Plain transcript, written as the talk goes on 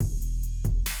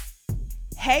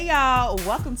Hey y'all,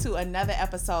 welcome to another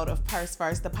episode of Purse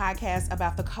First, the podcast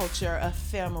about the culture of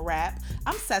film rap.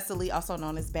 I'm Cecily, also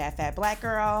known as Bad Fat Black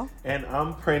Girl. And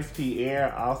I'm Prince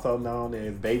Pierre, also known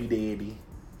as Baby Daddy.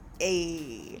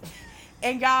 Hey.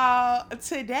 And y'all,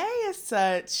 today is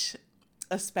such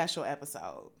a special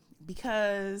episode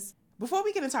because before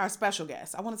we get into our special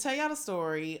guest, I want to tell y'all the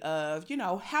story of,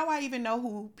 how I even know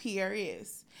who Pierre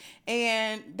is.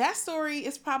 And that story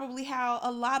is probably how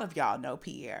a lot of y'all know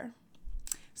Pierre.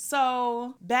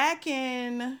 So back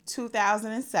in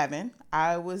 2007,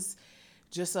 I was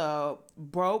just a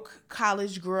broke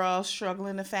college girl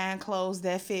struggling to find clothes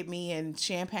that fit me in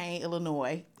Champaign,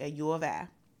 Illinois at U of I.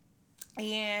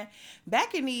 And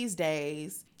back in these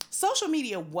days, social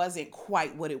media wasn't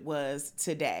quite what it was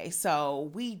today.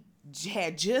 So we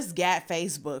had just got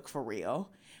Facebook for real.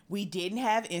 We didn't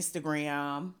have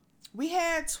Instagram. We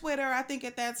had Twitter, I think,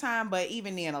 at that time, but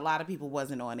even then, a lot of people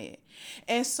wasn't on it.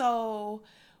 And so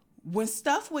when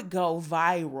stuff would go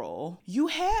viral, you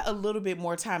had a little bit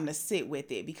more time to sit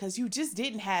with it because you just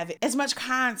didn't have as much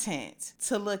content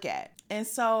to look at. And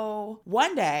so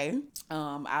one day,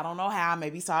 I don't know how,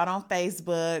 maybe saw it on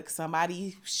Facebook,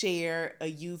 somebody shared a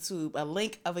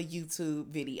link of a YouTube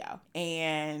video.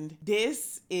 And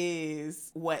this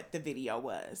is what the video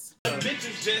was. The bitch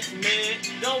is just mad.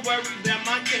 Don't worry about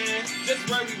my cash. Just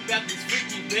worry about this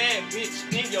freaky bad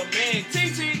bitch in your man.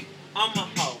 TT, I'm a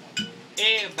hoe.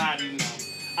 Everybody know.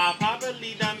 I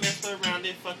probably done messed around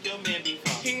and fuck your man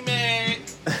before. He mad.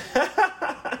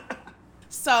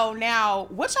 So now,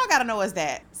 what y'all gotta know is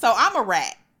that, so I'm a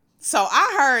rat. So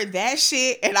I heard that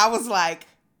shit and I was like,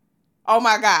 oh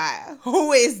my God,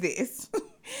 who is this?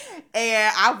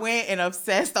 And I went and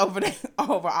obsessed over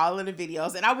all of the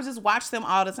videos and I would just watch them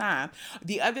all the time.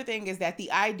 The other thing is that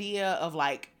the idea of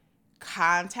like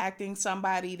contacting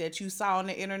somebody that you saw on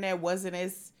the internet wasn't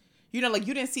as, you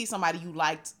didn't see somebody you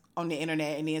liked on the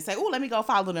internet and then say, oh, let me go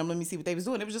follow them. Let me see what they was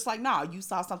doing. It was just like, no, you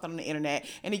saw something on the internet.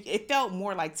 And it felt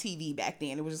more like TV back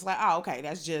then. It was just like, oh, okay,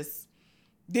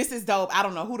 this is dope. I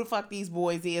don't know who the fuck these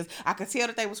boys is. I could tell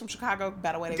that they was from Chicago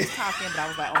by the way they was talking, but I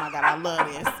was like, oh my God, I love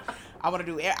this. I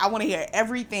want to hear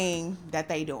everything that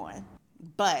they doing.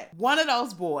 But one of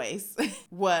those boys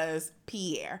was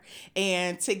Pierre.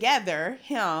 And together,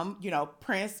 him,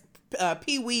 Prince,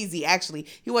 P. Weezy, actually,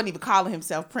 he wasn't even calling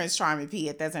himself Prince Charming P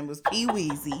at that time. It was P.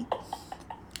 Weezy.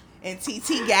 And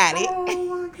TT got it.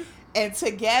 Oh and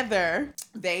together,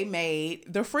 they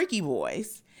made the Freaky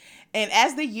Boys. And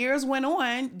as the years went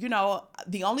on,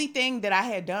 the only thing that I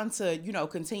had done to,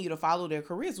 continue to follow their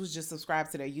careers was just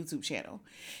subscribe to their YouTube channel.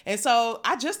 And so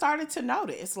I just started to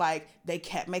notice, like, they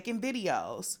kept making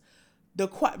videos.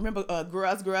 Remember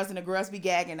Girls and the Girls Be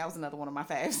Gagging? That was another one of my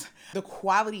faves. The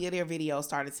quality of their videos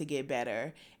started to get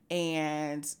better.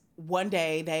 And one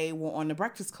day they were on The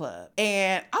Breakfast Club.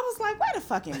 And I was like, wait a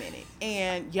fucking minute.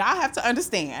 And y'all have to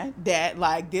understand that,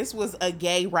 like, this was a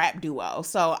gay rap duo.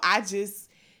 So I just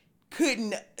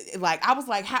couldn't, I was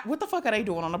like, what the fuck are they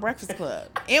doing on The Breakfast Club?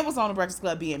 It was on The Breakfast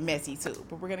Club being messy too,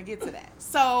 but we're going to get to that.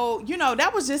 So,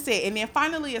 that was just it. And then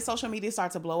finally, as social media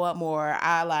started to blow up more,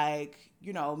 I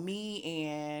me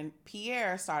and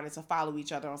Pierre started to follow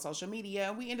each other on social media.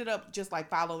 And we ended up just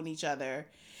following each other.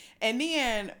 And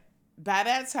then by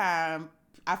that time,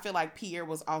 I feel like Pierre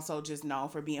was also just known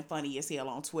for being funny as hell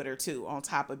on Twitter too, on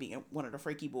top of being one of the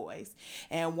Freaky Boys.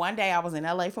 And one day I was in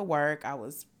LA for work. I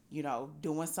was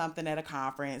doing something at a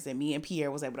conference and me and Pierre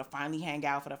was able to finally hang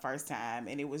out for the first time.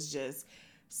 And it was just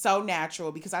so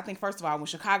natural because I think, first of all, when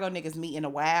Chicago niggas meet in the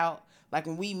wild, like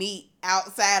when we meet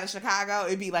outside of Chicago,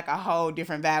 it'd be like a whole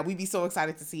different vibe. We'd be so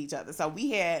excited to see each other. So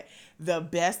we had the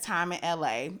best time in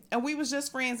LA and we was just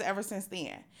friends ever since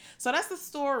then. So that's the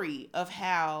story of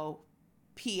how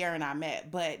Pierre and I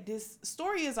met. But this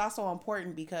story is also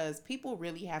important because people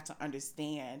really have to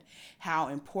understand how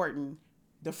important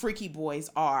the Freaky Boys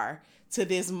are to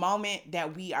this moment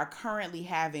that we are currently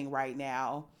having right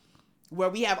now, where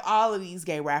we have all of these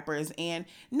gay rappers and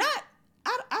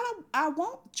I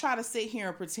won't try to sit here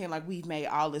and pretend like we've made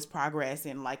all this progress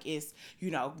and like it's,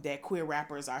 that queer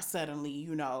rappers are suddenly,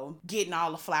 getting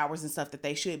all the flowers and stuff that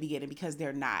they should be getting because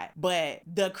they're not. But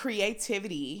the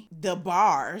creativity, the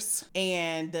bars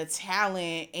and the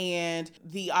talent and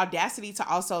the audacity to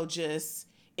also just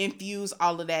infuse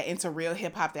all of that into real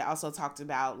hip hop that also talked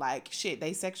about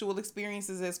they sexual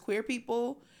experiences as queer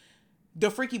people.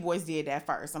 The Freaky Boys did that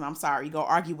first. And I'm sorry, go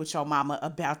argue with your mama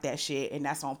about that shit. And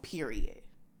that's on period.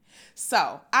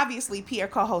 So obviously Pierre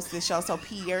co-hosts this show. So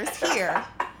Pierre's here.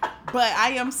 But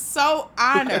I am so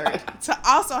honored to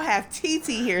also have TT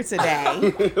here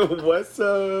today. What's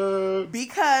up?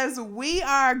 Because we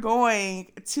are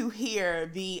going to hear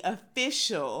the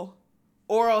official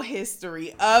oral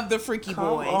history of the Freaky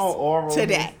Boys oral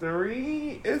today.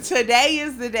 History. Today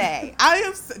is the day.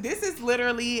 This is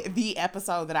literally the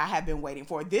episode that I have been waiting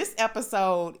for. This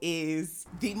episode is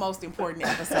the most important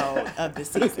episode of the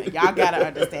season. Y'all gotta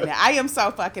understand that. I am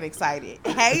so fucking excited.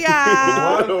 Hey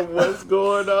y'all. What's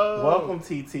going on? Welcome,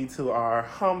 TT, to our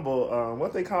humble,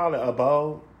 what they call it,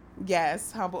 abode.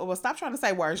 Yes, humble. Well, stop trying to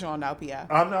say words you don't know, Pia.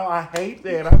 I know, I hate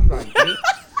that. I'm like,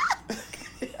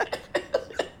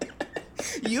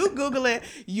 You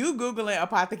Googling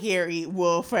apothecary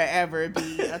will forever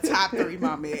be a top 3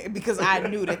 moment because I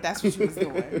knew that's what you was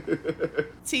doing.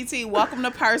 TT, welcome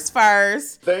to Purse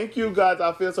First. Thank you, guys.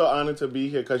 I feel so honored to be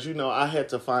here because, I had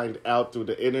to find out through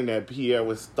the internet Pierre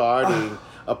was starting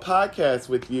a podcast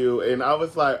with you. And I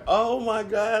was like, oh, my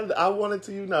God, I wanted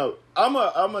to, I'm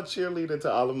a cheerleader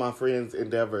to all of my friends'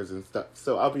 endeavors and stuff.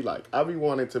 So I'll be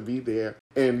wanting to be there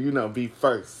and, be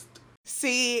first.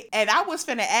 See, and I was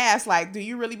finna ask, do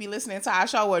you really be listening to our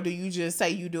show, or do you just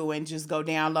say you do and just go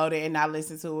download it and not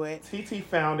listen to it? TT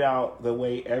found out the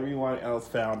way everyone else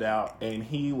found out, and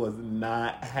he was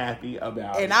not happy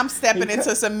about it. And I'm stepping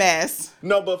into some mess.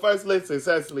 No, but first, listen,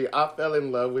 Cecily, I fell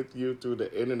in love with you through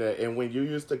the internet, and when you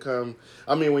used to come,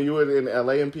 when you were in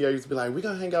LA and PA, used to be like, we're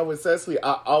gonna hang out with Cecily.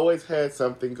 I always had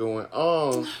something going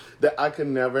on that I could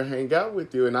never hang out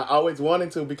with you, and I always wanted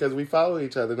to because we follow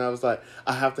each other, and I was like,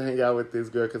 I have to hang out with this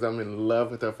girl because I'm in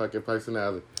love with her fucking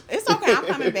personality. It's okay, I'm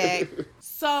coming back.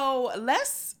 So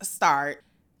let's start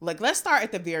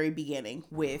at the very beginning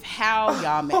with how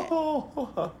y'all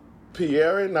met.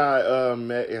 Pierre and I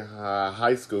met in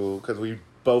high school because we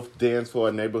both danced for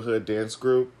a neighborhood dance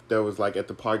group that was at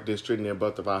the Park District near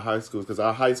both of our high schools because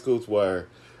our high schools were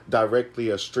directly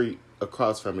a street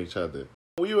across from each other.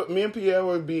 Me and Pierre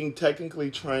were being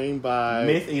technically trained by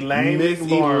Miss Elaine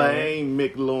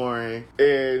McLaurin.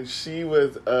 And she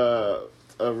was a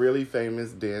really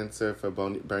famous dancer for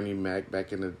Bernie Mac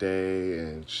back in the day.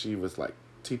 And she was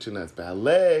teaching us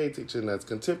ballet, teaching us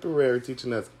contemporary,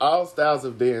 teaching us all styles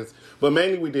of dance. But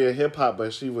mainly we did hip hop,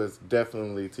 but she was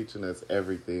definitely teaching us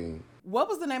everything. What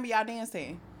was the name of y'all dance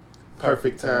team?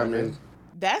 Perfect Timing.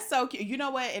 That's so cute. You know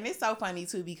what? And it's so funny,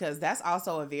 too, because that's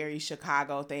also a very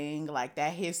Chicago thing.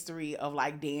 That history of,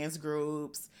 dance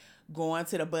groups, going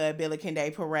to the Bud Billiken Day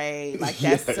Parade.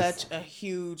 That's such a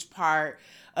huge part.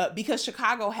 Because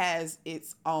Chicago has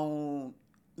its own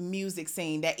music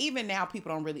scene that even now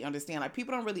people don't really understand.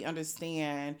 People don't really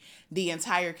understand the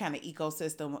entire kind of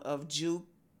ecosystem of juke,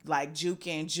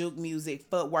 juking, juke music,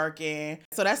 footworking.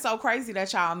 So that's so crazy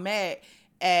that y'all met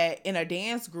in a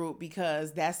dance group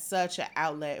because that's such an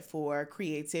outlet for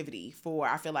creativity for,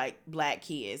 I feel Black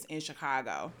kids in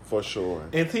Chicago. For sure.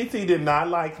 And TT did not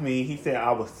like me. He said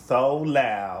I was so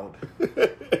loud.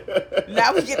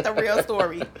 Now we get the real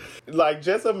story.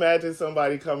 Just imagine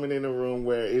somebody coming in a room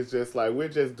where it's just we're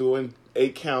just doing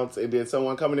 8 counts and then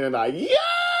someone coming in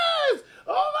yes!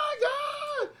 Oh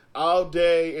my God! All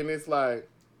day. And it's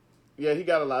yeah, he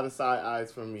got a lot of side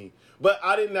eyes from me. But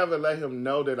I didn't never let him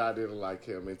know that I didn't like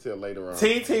him until later on.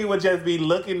 TT would just be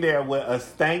looking there with a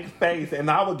stank face,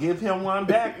 and I would give him one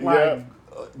back. Girl,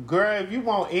 if you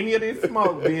want any of this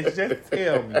smoke, bitch, just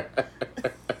tell me.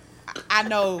 I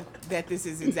know that this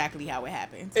is exactly how it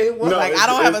happened. It was I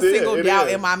don't have a single doubt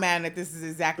in my mind that this is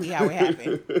exactly how it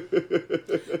happened.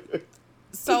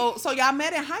 So y'all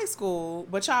met in high school,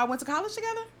 but y'all went to college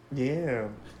together? Yeah.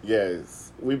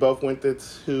 Yes. We both went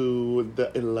to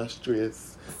the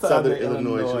illustrious Southern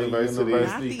Illinois University.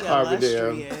 Not the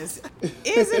illustrious.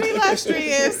 Is it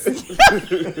illustrious?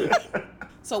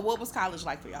 So what was college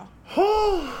like for y'all?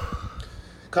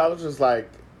 College was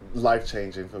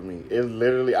life-changing for me. It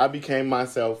literally, I became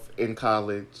myself in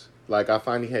college. I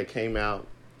finally had came out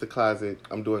the closet.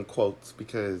 I'm doing quotes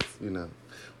because,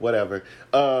 whatever.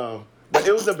 But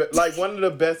it was one of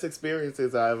the best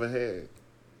experiences I ever had.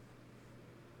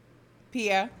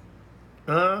 Pierre?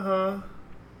 College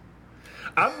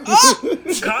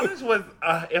was,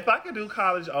 if I could do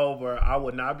college over, I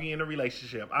would not be in a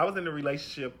relationship. I was in a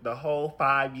relationship the whole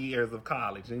 5 years of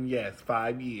college. And yes,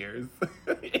 5 years.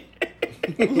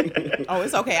 Oh,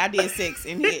 it's okay. I did 6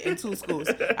 in 2 schools.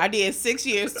 I did 6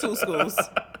 years, 2 schools.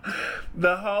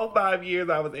 The whole 5 years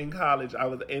I was in college, I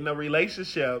was in a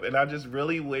relationship, and I just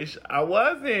really wish I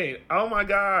wasn't. Oh my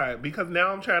God. Because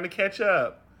now I'm trying to catch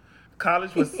up.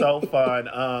 College was so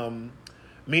fun.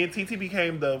 Me and TT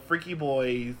became the Freaky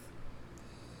Boys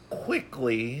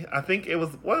quickly. I think it was,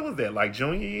 what was that,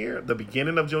 junior year? The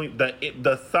beginning of junior,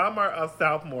 the summer of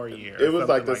sophomore year. It was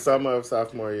the summer of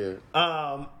sophomore year.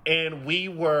 And we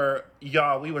were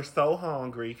so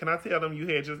hungry. Can I tell them you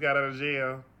had just got out of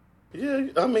jail? Yeah,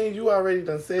 you already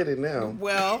done said it now.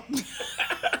 Well,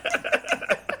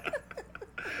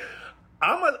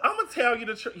 I'm gonna tell you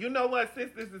the truth. You know what?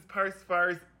 Since this is first,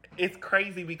 it's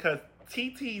crazy because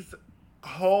TT's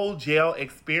whole jail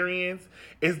experience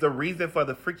is the reason for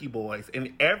the Freaky Boys,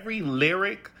 and every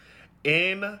lyric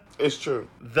in It's true.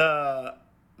 the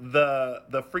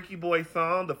Freaky Boy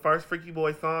song, the first Freaky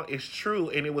Boy song, is true,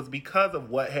 and it was because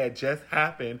of what had just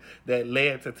happened that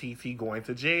led to TT going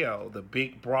to jail. The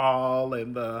big brawl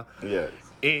and the Yes.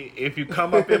 if you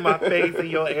come up in my face and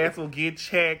your ass will get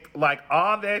checked, like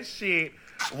all that shit.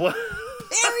 What?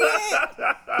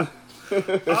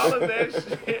 All of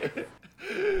that shit.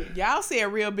 Y'all said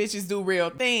real bitches do real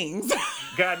things.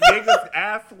 Got niggas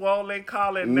ass swollen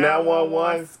calling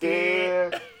 911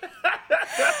 scared.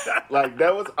 Like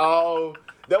that was all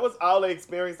the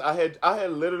experience I had. I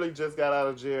had literally just got out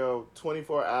of jail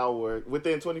 24 hours.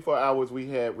 Within 24 hours we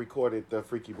had recorded the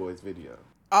Freaky Boys video.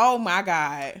 Oh my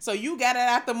God. So you got it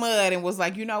out the mud and was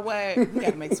like, you know what? We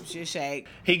gotta make some shit shake.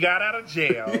 He got out of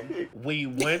jail. We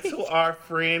went to our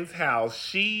friend's house.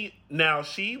 She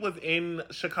was in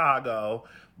Chicago,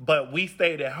 but we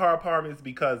stayed at her apartments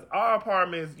because our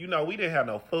apartments, we didn't have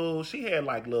no food. She had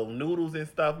like little noodles and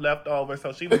stuff left over.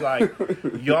 So she was like,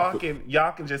 y'all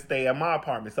can just stay at my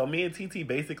apartment. So me and TT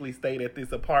basically stayed at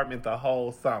this apartment the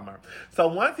whole summer. So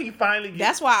once he finally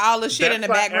That's why all the shit in the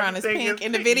background is pink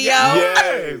in the video.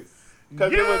 Yes.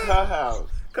 Because it was her house.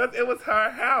 Because it was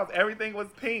her house. Everything was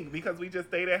pink because we just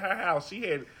stayed at her house. She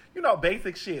had,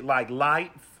 basic shit like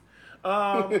lights.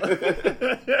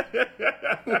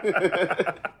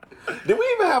 Did we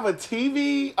even have a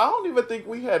TV? I don't even think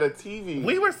we had a TV.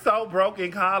 We were so broke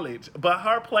in college, but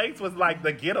her place was like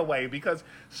the getaway because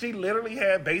she literally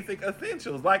had basic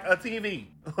essentials like a TV.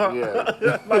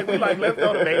 Yeah. Let's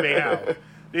go to baby house.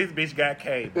 This bitch got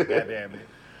cable, goddamn it.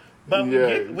 But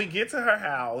we get to her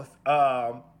house,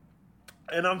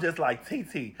 and I'm just like,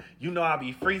 TT, I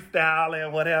be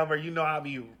freestyling, whatever. I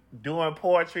be doing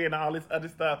poetry and all this other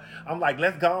stuff. I'm like,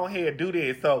 let's go ahead do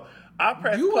this. So I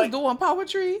pressed You play. was doing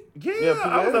poetry? Yeah,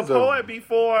 I was a poet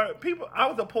before I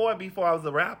was a poet before I was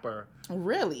a rapper.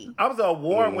 Really? I was an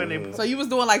award-winning. So you was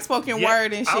doing like spoken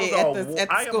word and shit at the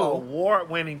I am an school.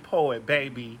 award-winning poet,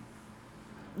 baby.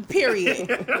 Period.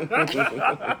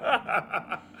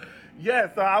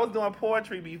 Yeah, so I was doing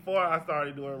poetry before I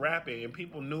started doing rapping, and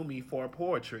people knew me for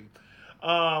poetry.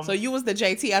 So you was the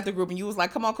JT at the group, and you was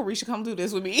like, "Come on, Carisha, come do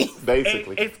this with me."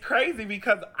 Basically, it's crazy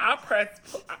because I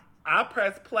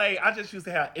press play. I just used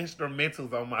to have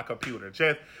instrumentals on my computer,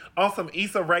 just on some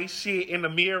Issa Rae shit in the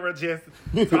mirror, just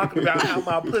talking about how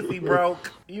my pussy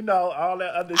broke, all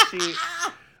that other shit.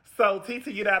 So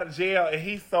TT get out of jail, and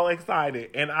he's so excited,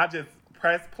 and I just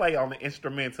press play on the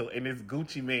instrumental, and it's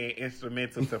Gucci Mane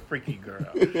instrumental to Freaky Girl.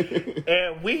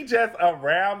 And we just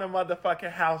around the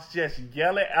motherfucking house just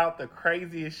yelling out the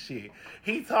craziest shit.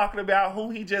 He talking about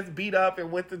who he just beat up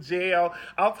and went to jail.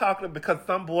 I'm talking because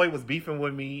some boy was beefing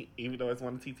with me, even though it's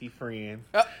one of TT friends.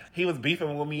 He was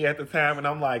beefing with me at the time, and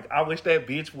I'm like, I wish that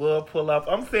bitch would pull up.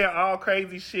 I'm saying all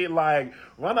crazy shit like,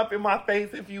 run up in my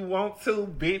face if you want to,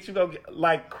 bitch. You gonna get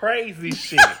like crazy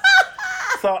shit.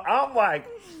 So I'm like,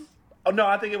 oh, no,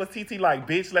 I think it was TT like,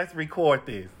 bitch, let's record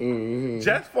this. Mm-hmm.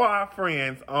 Just for our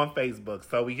friends on Facebook.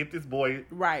 So we get this boy.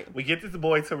 Right. We get this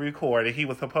boy to record it. He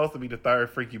was supposed to be the third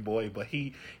Freaky Boy, but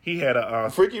he had a...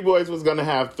 Freaky Boys was going to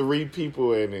have 3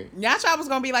 people in it. Y'all thought was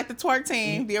going to be like the twerk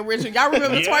team, the original. Y'all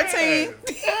remember the twerk team?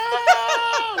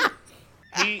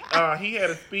 He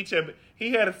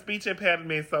had a speech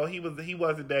impediment, so he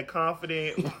wasn't that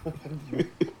confident.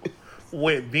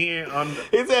 With being on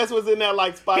his ass was in there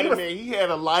like Spider-Man. He had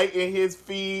a light in his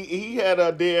feet. He had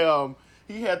the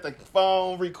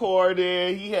phone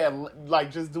recording. He had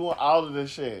like just doing all of this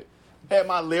shit. Had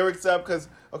my lyrics up because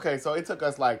so it took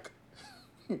us like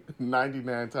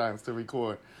 99 times to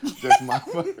record just my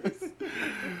verse.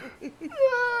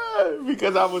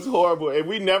 Because I was horrible and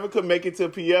we never could make it to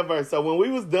Pierre verse. So when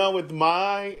we was done with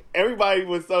mine, everybody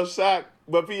was so shocked.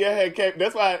 But Pierre had came.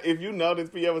 That's why, if you notice,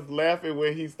 Pierre was laughing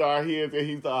when he started his,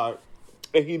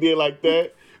 and he did like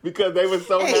that because they were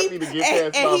so happy to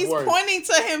get past my he's voice. Pointing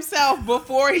to himself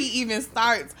before he even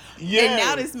starts. Yeah. And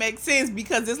now this makes sense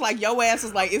because it's like your ass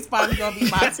was like, it's finally gonna be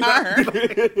my turn.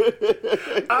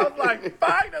 I was like,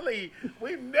 finally,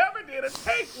 we never did a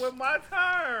take with my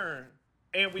turn.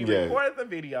 And we recorded the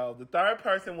video. The third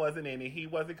person wasn't in it. He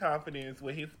wasn't confident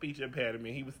with his speech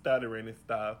impediment. He was stuttering and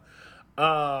stuff.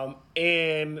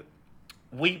 And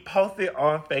we posted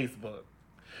on Facebook.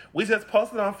 We just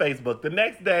posted on Facebook. The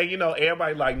next day,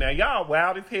 everybody like, now y'all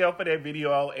wild as hell for that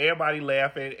video. Everybody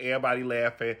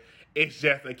laughing. It's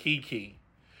just a kiki.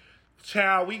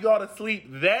 Child, we go to sleep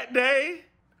that day.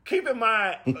 Keep in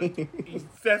mind,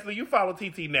 Cecily, you follow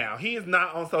TT now. He is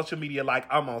not on social media like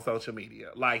I'm on social media.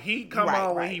 Like, he come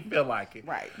on when he feel like it.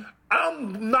 Right.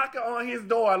 I'm knocking on his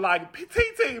door like,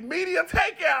 TT, media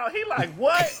takeout. He like,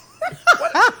 what?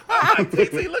 I'm like,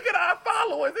 TT, look at our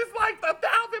followers. It's like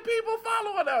 1,000 people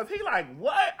following us. He like,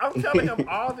 what? I'm telling him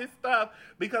all this stuff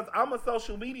because I'm a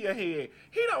social media head.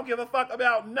 He don't give a fuck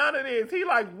about none of this. He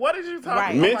like, what is you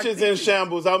talking about? Mentions in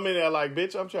shambles. I'm in there like,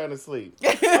 bitch, I'm trying to sleep.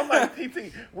 I'm like,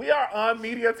 TT, we are on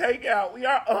media takeout. We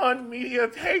are on media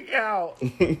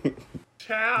takeout.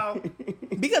 Ciao.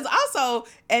 Because also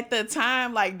at the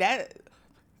time, like that,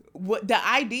 what the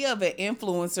idea of an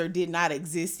influencer did not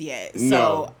exist yet.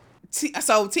 No.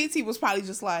 So TT was probably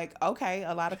just like, okay,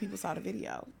 a lot of people saw the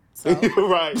video. So.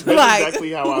 Right. That's Like-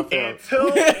 exactly how I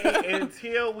felt.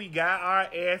 Until we got our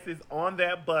asses on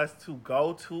that bus to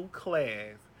go to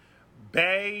class,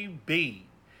 baby,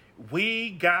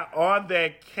 we got on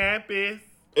that campus.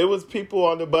 It was people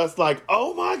on the bus like,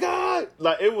 oh my God.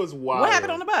 Like, it was wild. What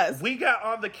happened on the bus? We got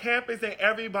on the campus and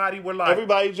everybody were like,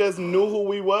 Everybody just knew who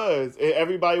we was. And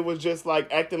everybody was just like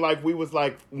acting like we was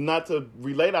like, not to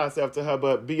relate ourselves to her,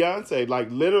 but Beyonce, like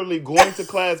literally going to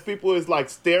class. People is like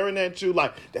staring at you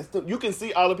like, that's the, you can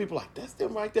see all the people like, that's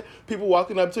them right there. People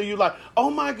walking up to you like, oh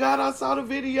my God, I saw the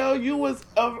video. You was,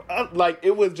 like,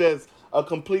 it was just a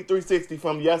complete 360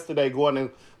 from yesterday going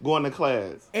to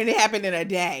class. And it happened in a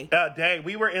day.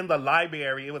 We were in the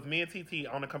library. It was me and TT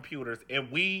on the computers, and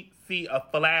we see a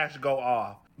flash go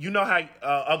off. You know how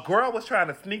a girl was trying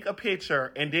to sneak a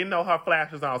picture and didn't know her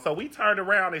flash was on. So we turned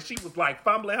around and she was like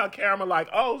fumbling her camera like,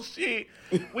 oh shit.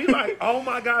 We like, oh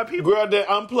my God, people. Girl that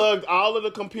unplugged all of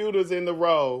the computers in the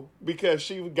row because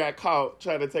she got caught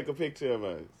trying to take a picture of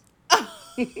us.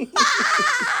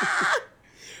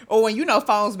 Or when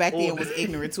phones back then was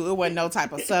ignorant too. It wasn't no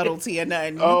type of subtlety or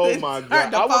nothing. Oh my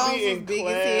God. The I would phones be was in big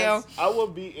as hell. class. I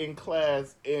would be in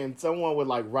class and someone would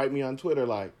like write me on Twitter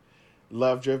like,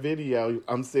 loved your video.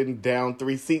 I'm sitting down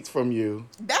 3 seats from you.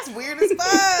 That's weird as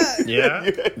fuck.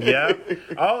 Yeah.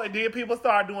 Oh, and then people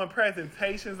started doing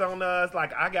presentations on us.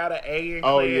 Like, I got an A in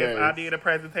class. Yes. I did a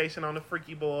presentation on the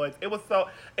Freaky Boys.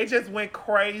 It just went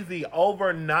crazy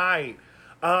overnight.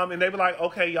 And they were like,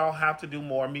 okay, y'all have to do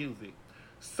more music.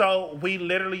 So we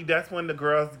literally, that's when the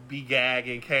Girls Be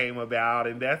Gagging came about,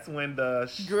 and that's when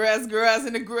the girls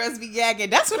and the girls be gagging.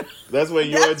 That's where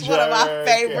you're that's a jerk. one of my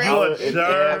favorite. You're a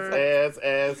jerk.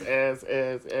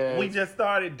 Ass. we just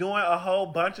started doing a whole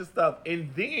bunch of stuff, and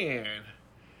then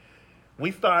we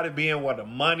started being where the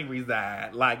money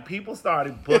reside. Like, people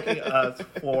started booking us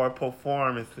for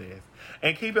performances.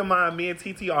 And keep in mind, me and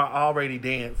TT are already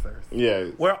dancers.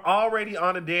 Yes. We're already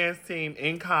on a dance team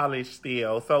in college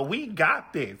still, so we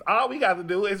got this. All we got to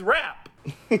do is rap.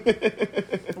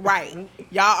 Right.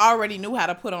 Y'all already knew how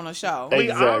to put on a show. We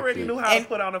Exactly. already knew how to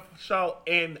put on a show,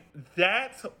 and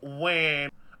that's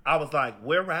when I was like,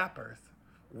 we're rappers.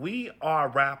 We are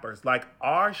rappers. Like,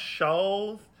 our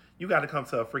shows, you got to come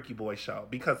to a Freaky Boy show,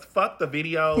 because fuck the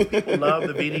videos. People love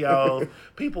the videos.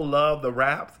 People love the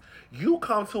raps. You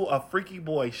come to a Freaky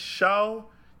Boy show,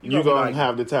 You're going to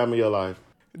have the time of your life.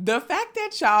 The fact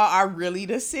that y'all are really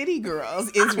the city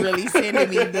girls is really sending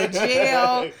me the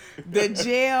jail,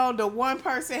 the one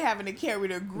person having to carry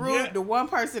the group, the one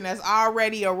person that's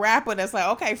already a rapper that's like,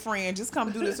 okay, friend, just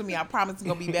come do this with me. I promise it's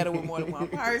going to be better with more than one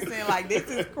person. Like, this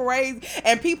is crazy.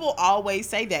 And people always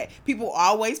say that. People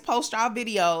always post our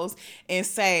videos and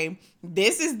say,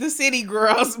 this is the city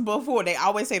girls before. They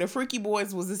always say the Freaky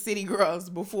Boys was the city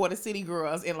girls before the city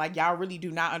girls. And like, y'all really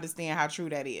do not understand how true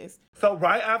that is. So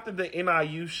right after the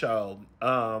NIU show,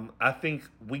 I think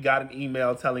we got an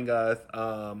email telling us,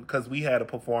 because we had a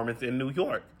performance in New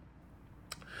York.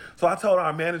 So I told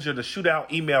our manager to shoot out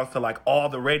emails to like all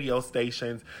the radio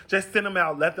stations. Just send them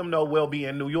out, let them know we'll be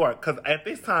in New York. Because at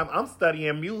this time, I'm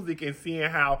studying music and seeing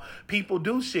how people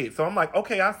do shit. So I'm like,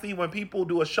 okay, I see when people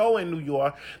do a show in New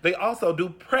York, they also do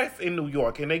press in New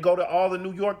York. And they go to all the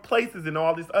New York places and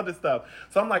all this other stuff.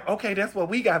 So I'm like, okay, that's what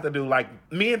we got to do. Like,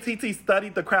 me and TT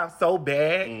studied the craft so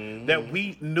bad that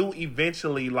we knew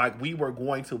eventually like we were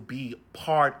going to be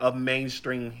part of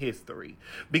mainstream history.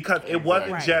 Because it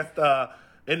wasn't just...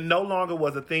 it no longer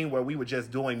was a thing where we were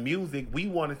just doing music. We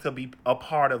wanted to be a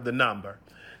part of the number.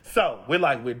 So we're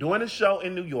like, we're doing a show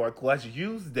in New York. Let's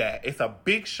use that. It's a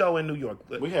big show in New York.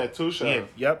 We had 2 shows.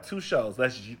 Yep, 2 shows.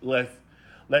 Let's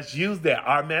use that.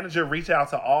 Our manager reached out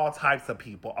to all types of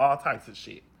people, all types of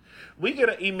shit. We get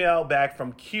an email back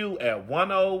from Q at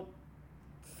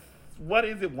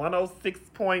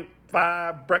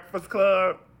 106.5 Breakfast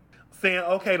Club saying,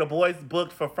 okay, the boys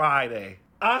booked for Friday.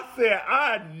 I said,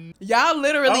 y'all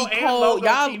literally and called Logo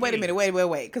y'all. TV. Wait a minute,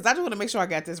 wait. Because I just want to make sure I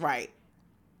got this right.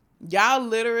 Y'all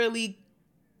literally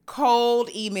cold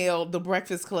emailed The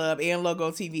Breakfast Club and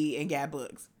Logo TV and got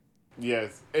books.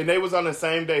 Yes. And they was on the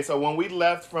same day. So when we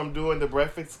left from doing the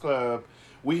Breakfast Club,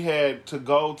 we had to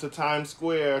go to Times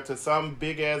Square to some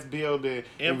big-ass building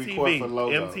and record for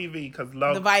Logo. MTV, because The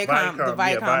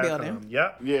Viacom building.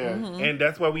 Yep. Yeah. Mm-hmm. And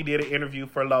that's where we did an interview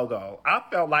for Logo. I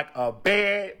felt like a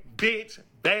bad bitch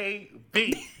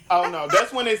baby. Oh, no.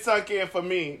 That's when it sunk in for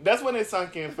me.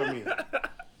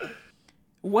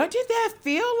 What did that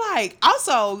feel like?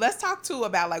 Also, let's talk too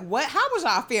about like how was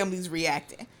our families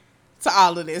reacting to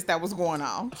all of this that was going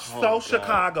on? So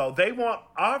Chicago,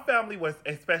 our family was,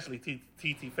 especially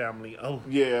TT family. Oh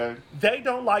Yeah. They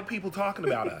don't like people talking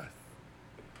about us.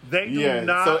 They do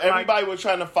not. So everybody was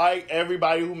trying to fight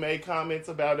everybody who made comments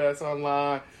about us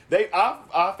online.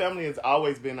 Our family has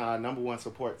always been our number one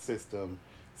support system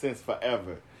since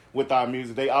forever. With our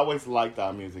music, they always liked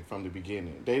our music from the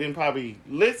beginning. They didn't probably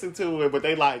listen to it, but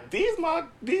they like these my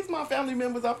family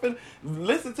members. I finna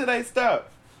listen to their stuff.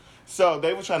 So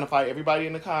they were trying to fight everybody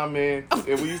in the comments,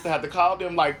 and we used to have to call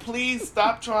them like, please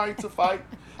stop trying to fight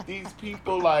these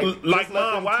people. Like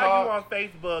Mom, why are you on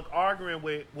Facebook arguing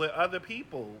with other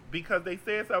people because they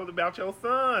said something about your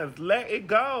sons? Let it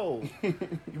go.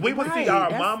 We would see our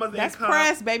mamas in comments. That's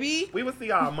press, baby. We would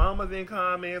see our mamas in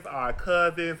comments, our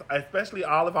cousins, especially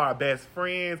all of our best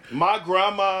friends. My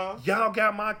grandma. Y'all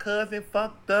got my cousin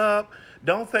fucked up.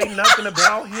 Don't say nothing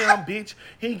about him, bitch.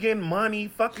 He getting money.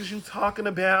 Fuck is you talking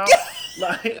about?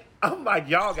 Like, I'm like,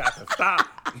 y'all got to stop.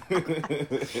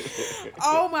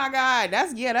 Oh my God.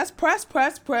 That's press.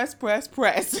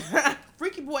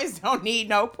 Freaky boys don't need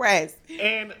no press.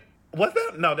 And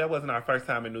that wasn't our first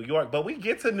time in New York, but we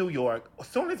get to New York. As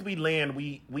soon as we land,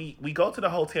 we go to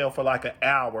the hotel for like an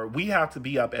hour. We have to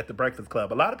be up at the Breakfast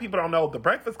Club. A lot of people don't know the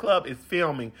Breakfast Club is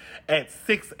filming at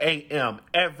 6 a.m.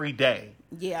 every day.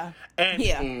 Yeah. And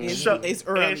it's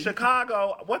early. In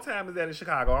Chicago, what time is that in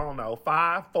Chicago? I don't know.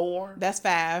 5, 4? That's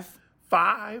 5.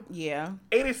 5? Yeah.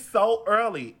 It is so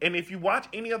early. And if you watch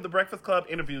any of the Breakfast Club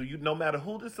interview, no matter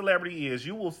who the celebrity is,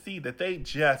 you will see that they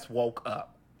just woke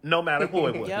up. No matter who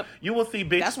it was. Yep. You will see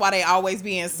bitches. That's why they always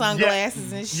be in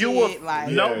sunglasses and shit. You will,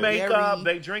 no very... makeup.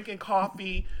 They drinking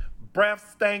coffee.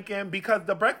 Breath stinking because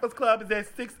the Breakfast Club is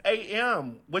at 6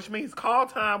 a.m., which means call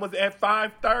time was at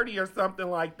 5:30 or something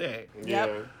like that. Yep.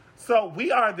 Yeah. So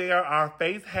we are there. Our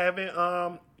face haven't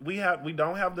we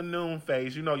don't have the noon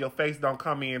phase. You know, your face don't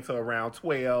come in till around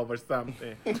 12 or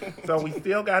something. So we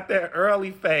still got that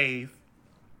early phase.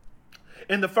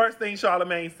 And the first thing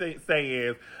Charlamagne say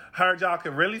is, heard y'all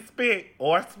can really spit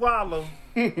or swallow.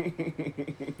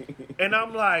 And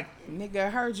I'm like,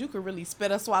 nigga, heard you could really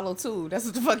spit or swallow too. That's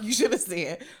what the fuck you should have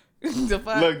said. The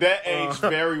fuck? Look, that aged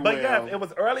very well. But yes, it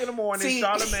was early in the morning.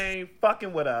 Charlamagne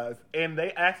fucking with us, and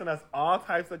they asking us all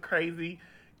types of crazy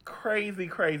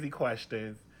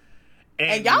questions.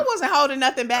 And y'all wasn't holding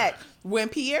nothing back. When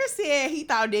Pierre said he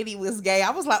thought Diddy was gay, I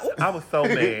was like, ooh. I was so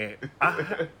mad.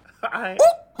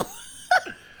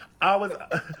 I was,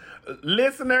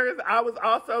 listeners, I was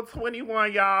also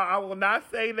 21, y'all. I will not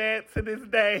say that to this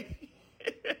day.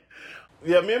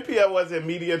 Yeah, me and Pierre wasn't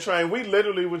media trained. We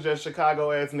literally was just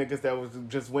Chicago ass niggas that was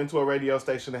just went to a radio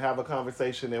station to have a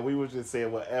conversation, and we was just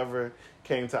saying whatever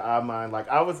came to our mind. Like,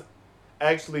 I was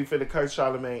actually finna curse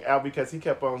Charlamagne out because he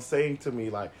kept on saying to me,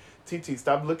 like, TT,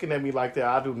 stop looking at me like that.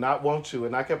 I do not want you.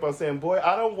 And I kept on saying, boy,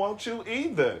 I don't want you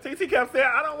either. TT kept saying,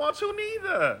 I don't want you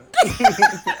neither.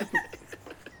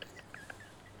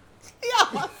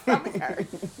 Yo, my stomach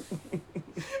hurts.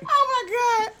 Oh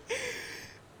my God.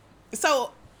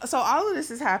 So all of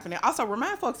this is happening. Also,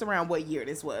 remind folks around what year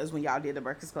this was when y'all did the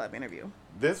Breakfast Club interview.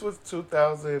 This was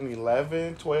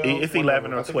 2011, 12. It's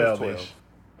 11 or 12-ish.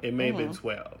 It may have been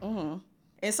 12. Mm-hmm.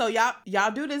 And so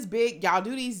y'all do this big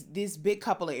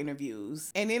couple of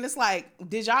interviews. And then it's like,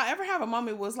 did y'all ever have a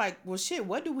moment where it's like, well, shit,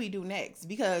 what do we do next?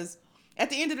 Because at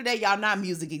the end of the day, y'all not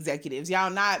music executives.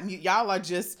 Y'all are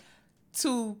just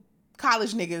two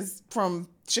college niggas from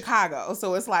Chicago.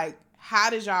 So it's like, how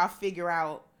did y'all figure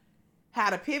out how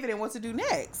to pivot and what to do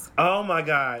next? Oh my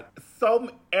God.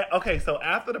 So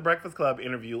after the Breakfast Club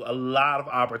interview, a lot of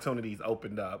opportunities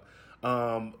opened up,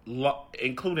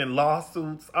 including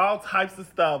lawsuits, all types of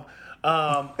stuff.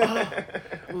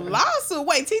 Lawsuit?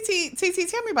 Wait, TT,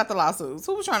 tell me about the lawsuits.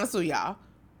 Who was trying to sue y'all?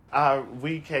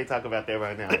 We can't talk about that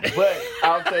right now. But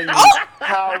I'll tell you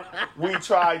how we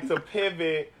tried to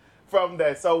pivot from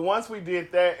that. So once we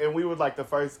did that, and we were like the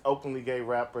first openly gay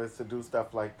rappers to do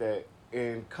stuff like that,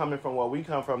 and coming from where we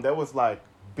come from, that was like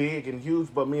big and huge.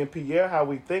 But me and Pierre, how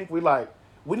we think, we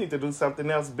need to do something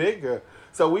else bigger.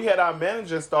 So we had our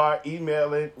manager start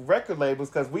emailing record labels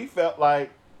because we felt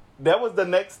like that was the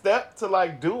next step to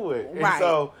like do it. And Right.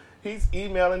 so he's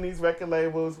emailing these record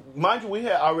labels. Mind you, we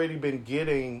had already been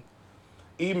getting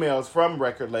emails from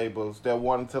record labels that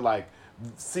wanted to like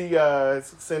see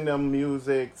us, send them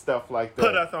music, stuff like that.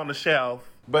 Put us on the shelf.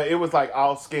 But it was like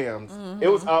all scams. It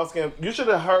was all scams. You should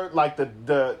have heard like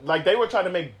the like they were trying to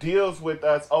make deals with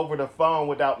us over the phone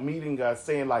without meeting us,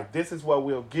 saying like this is what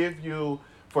we'll give you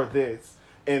for this,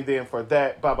 and then for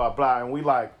that, blah blah blah. And we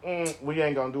like we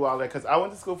ain't gonna do all that because I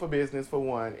went to school for business for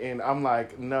one, and I'm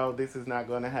like no, this is not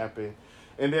gonna happen.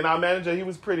 And then our manager, he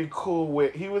was pretty cool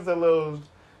with. He was a little,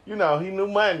 you know, he knew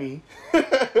money.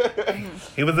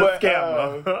 He was a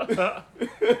scammer.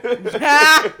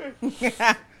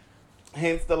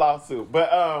 Hence the lawsuit. But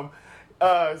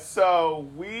so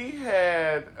we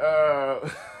had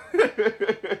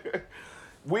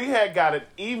we had got an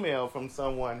email from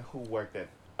someone who worked at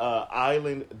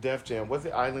Island Def Jam. Was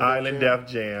it Island Def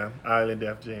Jam? Island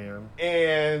Def Jam.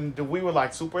 And we were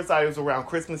like super excited. It was around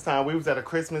Christmas time. We was at a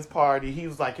Christmas party. He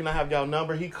was like, "Can I have y'all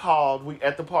number?" He called. We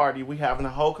at the party. We having a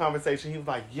whole conversation. He was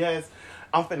like, "Yes,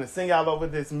 I'm finna sing y'all over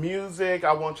this music.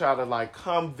 I want y'all to like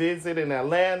come visit in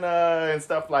Atlanta and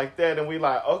stuff like that." And we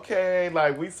like, okay,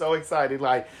 like we so excited.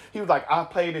 Like he was like, "I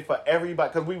played it for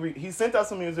everybody," because he sent us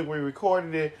some music. We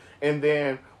recorded it and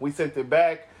then we sent it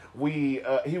back. He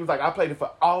was like, "I played it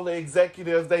for all the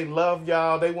executives. They love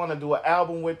y'all. They want to do an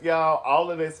album with y'all.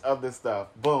 All of this other stuff."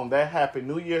 Boom, that happened.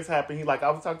 New Year's happened. He like,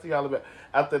 "I was talking to y'all about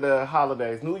after the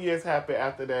holidays." New Year's happened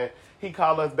after that. He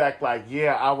called us back like,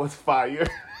 "Yeah, I was fired."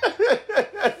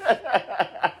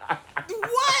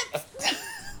 What?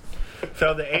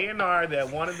 So the A&R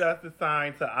that wanted us to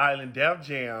sign to Island Def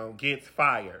Jam gets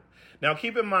fired. Now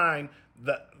keep in mind,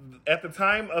 at the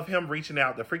time of him reaching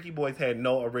out, the Freaky Boys had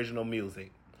no original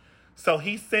music. So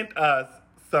he sent us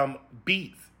some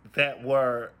beats that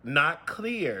were not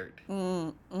cleared.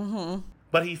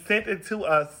 But he sent it to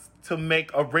us to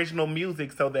make original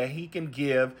music so that he can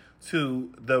give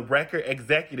to the record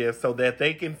executives so that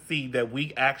they can see that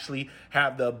we actually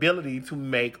have the ability to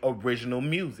make original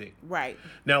music. Right.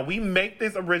 Now, we make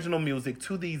this original music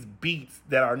to these beats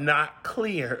that are not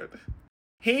cleared.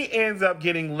 He ends up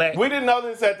getting let. We didn't know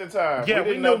this at the time. Yeah, we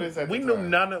didn't know this at the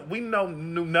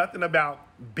time. Knew nothing about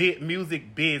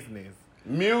music business.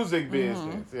 Music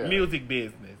business. Yeah. Music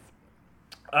business.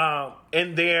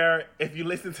 And there, if you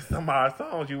listen to some of our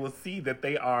songs, you will see that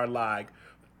they are like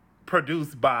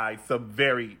produced by some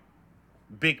very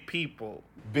big people.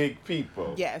 Big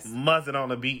people. Yes. Muzzing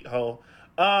on a beat hole.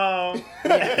 So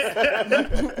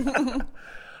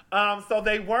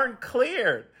they weren't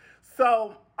cleared.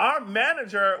 So our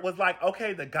manager was like,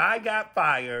 "Okay, the guy got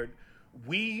fired.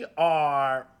 We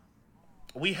have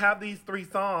these 3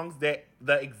 songs that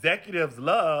the executives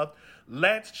love.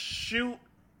 Let's shoot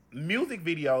music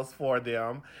videos for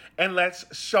them and let's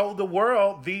show the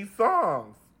world these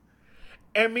songs."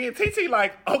 And me and TT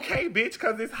like, "Okay, bitch,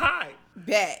 because it's hot."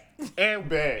 Bet. And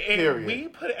period. we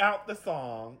put out the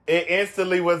song. It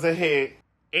instantly was a hit.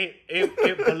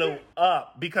 It blew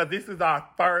up because this is our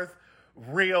first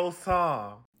real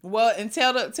song. Well, and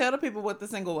tell the people what the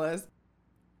single was.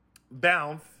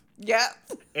 Bounce. Yep.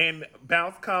 And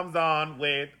Bounce comes on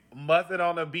with Must It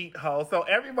on a Beat Hole. So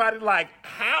everybody like,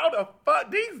 how the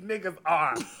fuck these niggas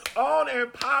are on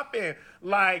and popping?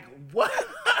 Like, what?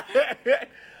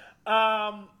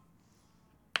 And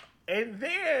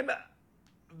then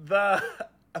the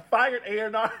fired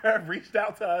A&R reached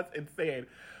out to us and said,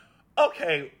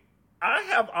 "Okay, I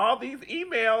have all these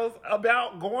emails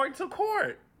about going to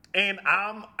court." And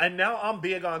now I'm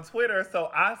big on Twitter, so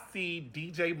I see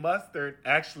DJ Mustard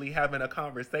actually having a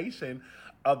conversation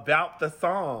about the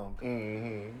song.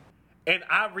 Mm-hmm. And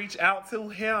I reach out to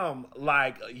him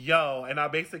like, "Yo," and I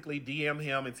basically DM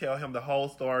him and tell him the whole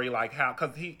story, like how,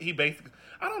 because he basically,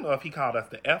 I don't know if he called us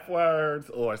the F words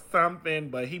or something,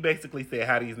 but he basically said,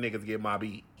 "How these niggas get my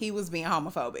beat?" He was being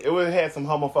homophobic. It had some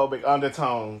homophobic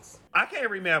undertones. I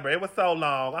can't remember. It was so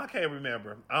long. I can't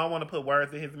remember. I don't want to put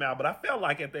words in his mouth, but I felt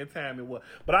like at that time it was.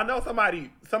 But I know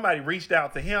somebody reached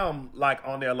out to him like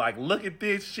on there, like, "Look at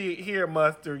this shit here,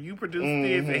 Mustard. You produced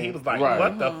this," and he was like, Right.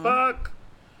 "What the fuck?"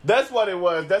 That's what it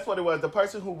was. The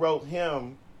person who wrote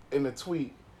him in the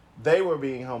tweet, they were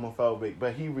being homophobic,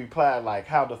 but he replied like,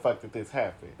 "How the fuck did this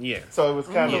happen?" Yeah. So it was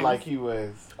kind of like he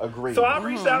was agreeing. So I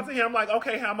reached out to him like,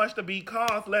 "Okay, how much the beat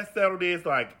cost? Let's settle this.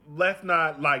 Like, let's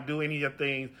not like do any of the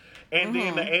things." And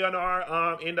then the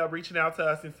A&R end up reaching out to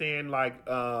us and saying like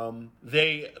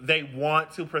they want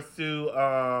to pursue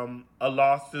a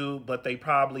lawsuit, but they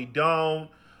probably don't.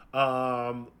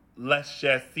 let's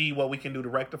just see what we can do to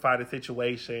rectify the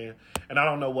situation. And I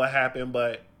don't know what happened,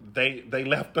 but they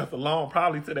left us alone,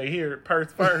 probably till they hear it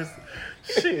purse first.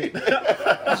 Shit.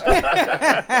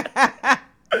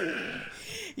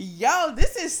 Yo,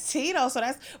 this is Tito. So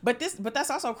that's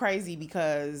also crazy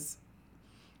because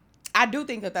I do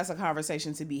think that that's a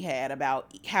conversation to be had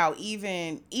about how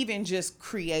even just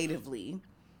creatively,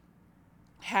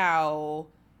 how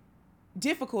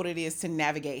difficult it is to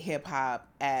navigate hip hop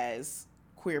as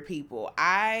queer people.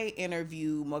 I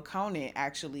interviewed McConan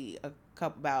actually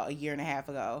about a year and a half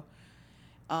ago.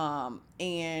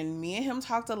 And me and him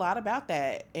talked a lot about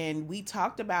that. And we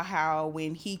talked about how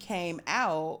when he came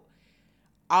out,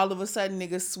 all of a sudden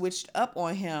niggas switched up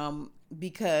on him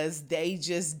because they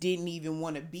just didn't even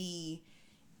want to be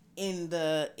in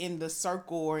the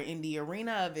circle or in the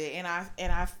arena of it. And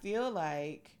I feel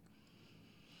like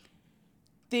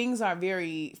things are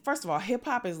very, first of all, hip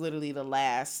hop is literally the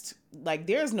last, like,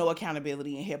 there's no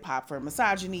accountability in hip hop for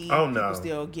misogyny. Oh no.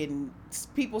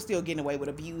 People still getting away with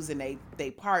abuse and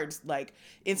they parts, like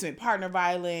intimate partner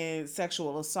violence,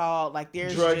 sexual assault, like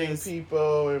there's drugging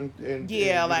people and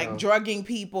drugging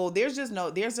people. There's just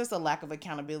a lack of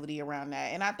accountability around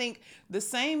that. And I think the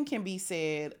same can be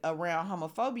said around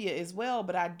homophobia as well.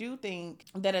 But I do think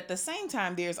that at the same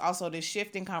time, there's also this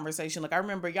shift in conversation. Like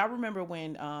y'all remember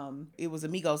when it was a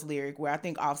Migos lyric where I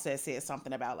think Offset said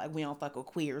something about like, we don't fuck with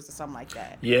queers or something like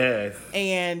that. Yes.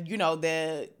 And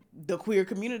the queer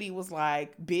community was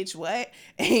like, bitch, what?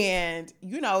 And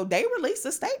they released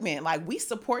a statement like, we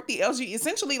support the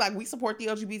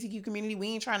LGBTQ community.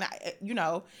 We ain't trying to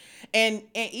and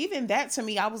even that, to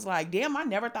me, I was like, damn, I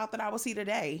never thought that I would see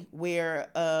today where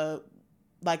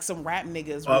like some rap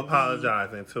niggas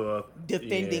apologizing to a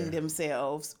defending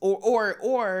themselves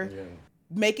or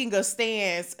making a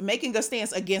stance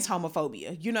against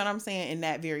homophobia. You know what I'm saying? In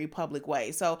that very public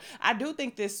way. So I do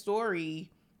think this story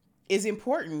is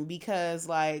important because,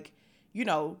 like you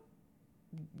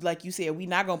said, we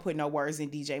not gonna put no words in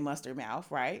DJ Mustard mouth,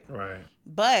 right? Right.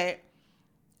 But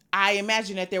I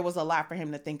imagine that there was a lot for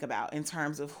him to think about in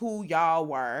terms of who y'all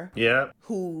were,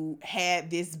 who had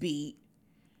this beat,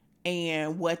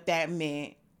 and what that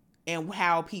meant, and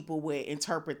how people would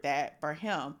interpret that for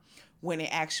him. When in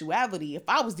actuality, if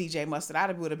I was DJ Mustard,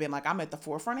 I would have been like, I'm at the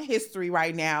forefront of history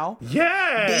right now.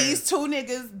 Yeah. These two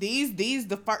niggas,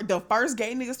 the first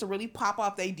gay niggas to really pop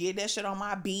off, they did that shit on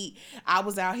my beat. I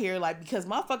was out here like, because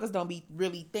motherfuckers don't be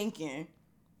really thinking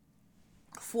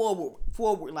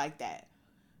forward like that.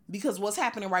 Because what's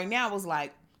happening right now is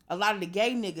like, a lot of the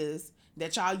gay niggas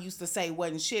that y'all used to say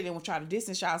wasn't shit and would try to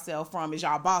distance y'all from is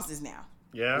y'all bosses now.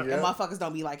 Yeah. And motherfuckers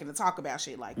don't be liking to talk about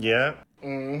shit like that. Yeah.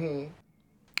 Mm-hmm.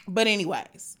 But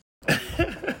anyways,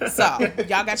 so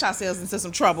y'all got yourselves into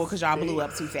some trouble because y'all blew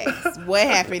up too fast. What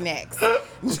happened next?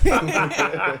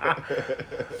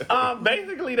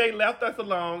 Basically, they left us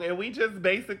alone, and we just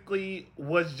basically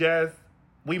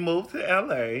we moved to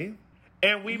LA,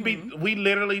 and we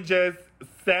literally just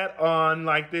sat on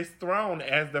like this throne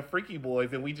as the Freaky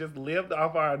Boys, and we just lived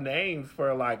off our names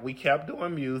for like, we kept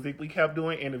doing music, we kept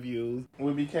doing interviews.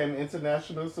 We became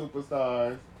international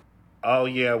superstars. Oh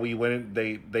yeah, we went.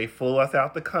 They flew us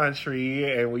out the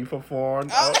country and we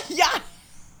performed. Yeah.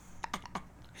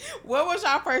 What was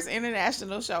y'all first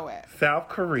international show at? South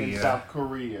Korea. In South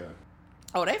Korea.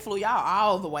 Oh, they flew y'all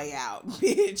all the way out,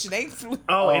 bitch. They flew.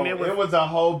 And it was a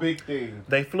whole big thing.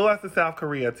 They flew us to South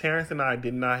Korea. Terrence and I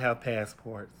did not have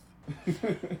passports.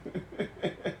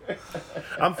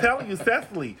 I'm telling you,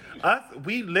 Cecily,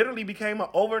 we literally became an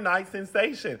overnight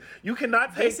sensation. You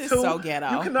cannot take this is so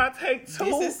ghetto. You cannot take two.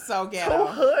 This is so ghetto.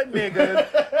 Two hood niggas.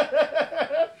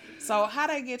 So how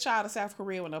they get y'all to South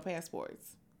Korea with no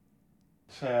passports?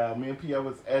 Child, me and Pierre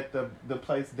was at the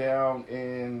place down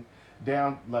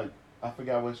like, I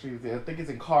forgot what street it is. I think it's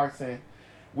in Carson.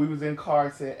 We was in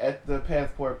Carson at the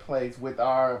passport place with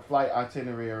our flight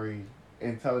itinerary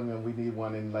and telling them we need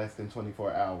one in less than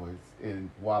 24 hours,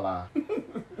 and voila.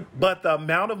 But the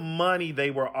amount of money they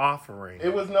were offering,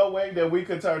 it was no way that we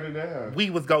could turn it down.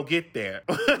 We was gonna get there.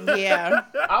 Yeah.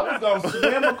 I was gonna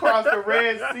swim across the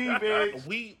Red Sea, bitch.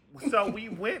 We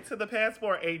went to the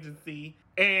passport agency,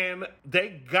 and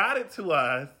they got it to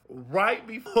us right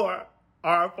before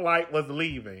our flight was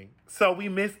leaving. So we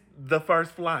missed the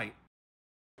first flight.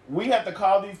 We had to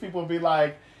call these people and be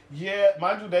like, yeah,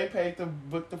 mind you, they paid to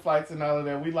book the flights and all of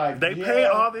that. We like, they pay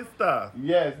all this stuff.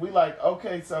 Yes, we like,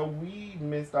 okay, so we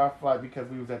missed our flight because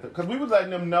we was because we was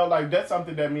letting them know, like, that's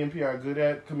something that me and Pierre are good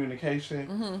at, communication.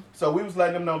 Mm-hmm. So we was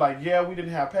letting them know, like, yeah, we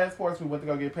didn't have passports. We went to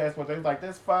go get passports. They was like,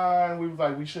 that's fine. We was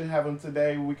like, we should have them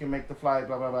today. We can make the flight,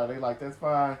 blah, blah, blah. They like, that's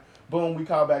fine. Boom, we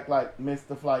call back like missed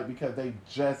the flight because they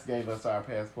just gave us our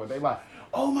passport. They like,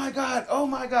 oh my god.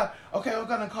 Okay, we're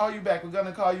gonna call you back.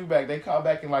 They call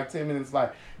back in like 10 minutes.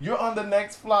 Like, you're on the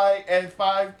next flight at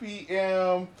 5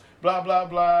 p.m. Blah blah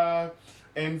blah.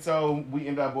 And so we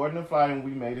ended up boarding the flight and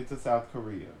we made it to South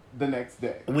Korea the next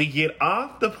day. We get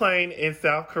off the plane in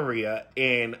South Korea,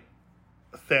 and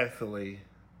Cecily,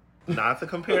 not to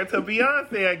compare to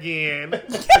Beyonce again,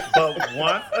 but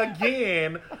once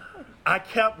again, I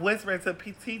kept whispering to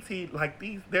PTT, like,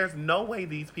 there's no way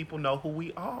these people know who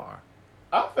we are.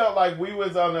 I felt like we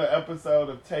was on an episode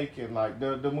of Taken, like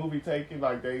the movie Taken,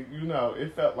 like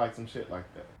it felt like some shit like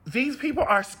that. These people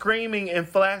are screaming and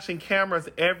flashing cameras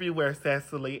everywhere,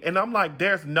 Cecily. And I'm like,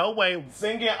 there's no way.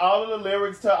 Singing all of the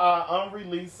lyrics to our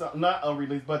not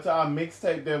unreleased, but to our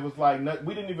mixtape that was like,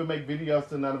 we didn't even make videos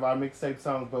to none of our mixtape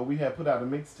songs, but we had put out a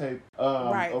mixtape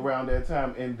around that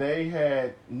time, and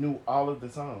they knew all of the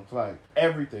songs, like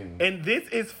everything. And this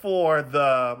is for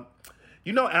the,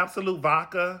 Absolute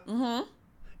Vodka? Mm-hmm.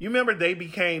 You remember they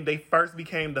first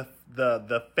became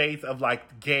the face of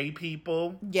like gay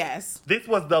people? Yes. This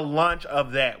was the launch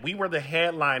of that. We were the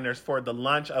headliners for the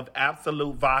launch of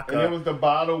Absolute Vodka. And it was the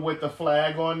bottle with the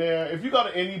flag on there. If you go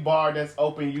to any bar that's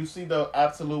open, you see the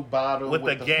Absolute bottle with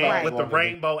the flag with the on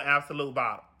rainbow Absolute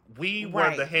bottle. We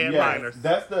were the headliners.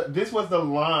 Yes, this was the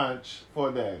launch for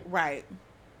that. Right.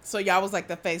 So y'all was like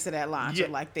the face of that launch, or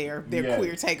like their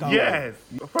queer takeover. Yes.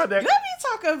 For that. Let me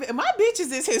talk of my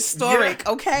bitches is historic,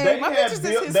 okay? My bitches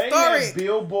is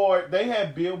historic. They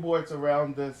had billboards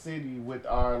around the city with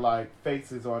our like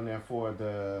faces on there for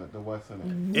the what's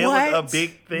in it. It was a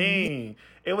big thing.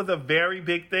 It was a very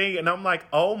big thing, and I'm like,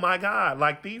 oh my god,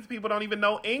 like these people don't even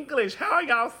know English. How are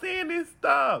y'all seeing this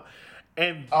stuff?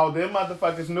 And them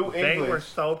motherfuckers knew English. They were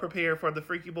so prepared for the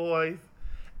Freaky Boys,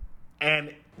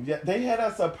 and. Yeah, they had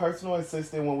us a personal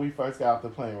assistant when we first got off the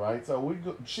plane, right? So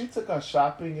she took us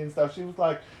shopping and stuff. She was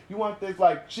like, "You want this?"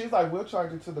 Like, she's like, "We'll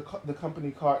charge it to the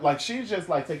company card." Like, she's just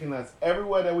like taking us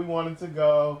everywhere that we wanted to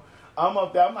go. I'm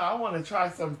up there. I'm like, I want to try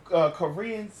some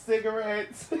Korean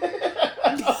cigarettes.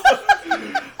 I'm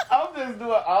just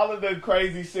doing all of the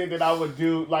crazy shit that I would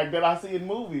do, like that I see in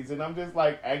movies, and I'm just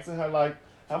like asking her like,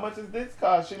 "How much is this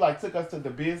cost?" She like took us to the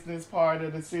business part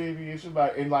of the city, and she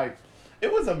like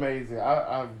it was amazing.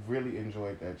 I really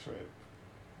enjoyed that trip.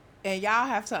 And y'all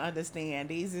have to understand,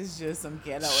 these is just some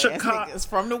ghetto ass niggas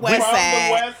from the west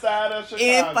side of Chicago.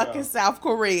 In fucking South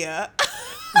Korea.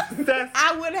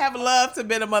 I would have loved to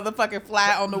been a motherfucking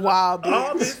fly on the wall, bitch.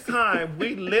 All this time,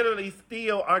 we literally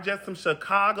still are just some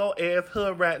Chicago ass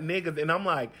hood rat niggas, and I'm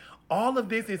like, all of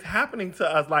this is happening to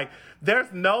us. Like,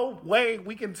 there's no way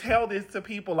we can tell this to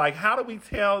people. Like, how do we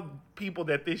tell people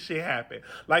that this shit happened?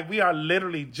 Like, we are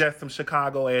literally just some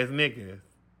Chicago ass niggas.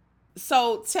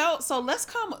 So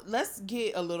let's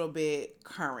get a little bit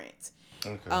current.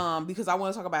 Okay. Because I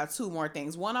want to talk about two more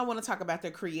things. One, I want to talk about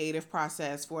the creative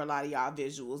process for a lot of y'all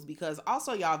visuals, because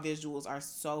also y'all visuals are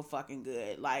so fucking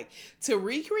good. Like, to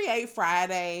recreate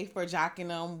Friday for Jock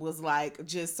and them was like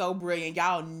just so brilliant.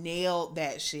 Y'all nailed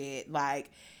that shit.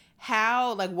 Like,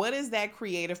 what is that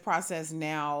creative process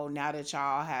now that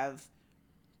y'all have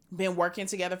been working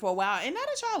together for a while, and now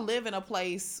that y'all live in a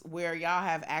place where y'all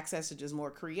have access to just more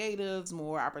creatives,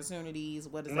 more opportunities?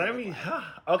 What is that?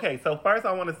 Okay, so first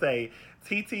I want to say,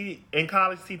 in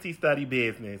college, TT studied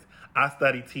business. I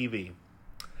studied TV.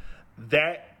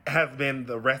 That has been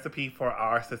the recipe for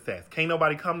our success. Can't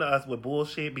nobody come to us with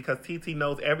bullshit, because TT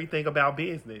knows everything about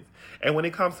business. And when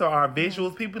it comes to our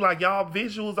visuals, people like, y'all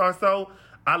visuals are so...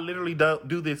 I literally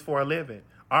do this for a living.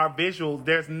 Our visuals,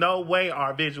 there's no way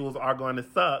our visuals are going to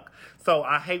suck. So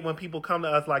I hate when people come to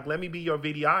us like, let me be your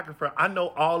videographer. I know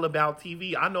all about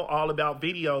TV. I know all about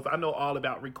videos. I know all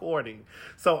about recording.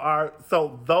 So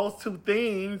those two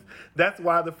things, that's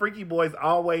why the Freaky Boys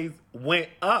always went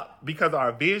up, because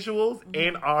our visuals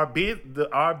and our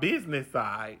business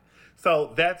side.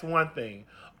 So that's one thing.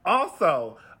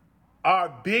 Also,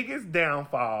 our biggest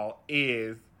downfall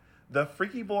is the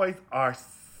Freaky Boys are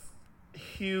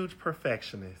huge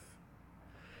perfectionists.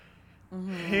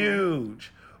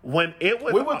 Huge. When it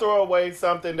was, we would throw away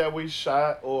something that we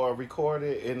shot or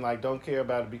recorded and like don't care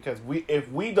about it, because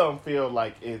if we don't feel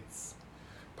like it's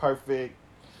perfect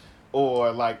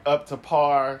or like up to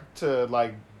par to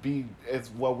like be as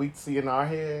what we see in our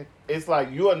head, it's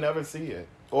like you'll never see it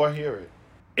or hear it.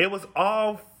 It was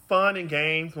all fun and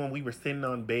games when we were sitting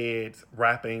on beds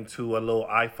rapping to a little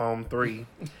iPhone 3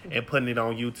 and putting it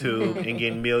on YouTube and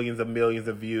getting millions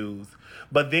of views.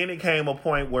 But then it came a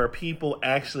point where people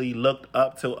actually looked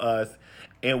up to us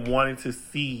and wanted to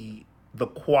see the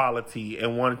quality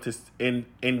and wanted to,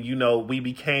 and you know, we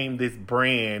became this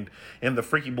brand, and the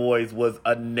Freaky Boys was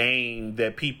a name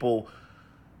that people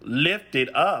lifted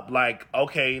up. Like,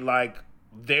 okay, like,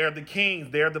 they're the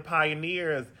kings, they're the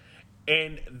pioneers.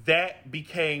 And that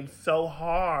became so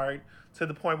hard to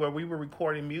the point where we were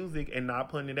recording music and not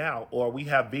putting it out. Or we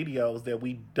have videos that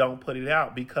we don't put it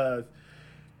out because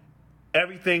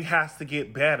everything has to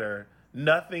get better.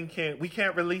 We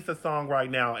can't release a song right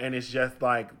now and it's just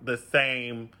like the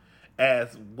same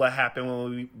as what happened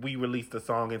when we released a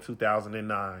song in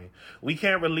 2009. We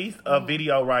can't release a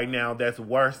video right now that's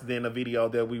worse than a video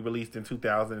that we released in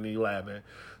 2011.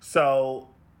 So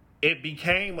it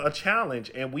became a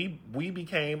challenge, and we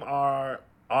became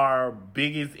our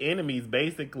biggest enemies,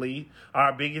 basically,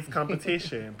 our biggest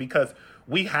competition, because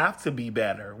we have to be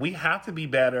better. We have to be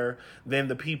better than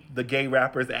the gay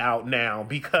rappers out now,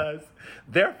 because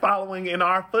they're following in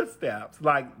our footsteps.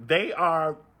 Like,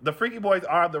 the Freaky Boys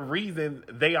are the reason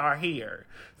they are here.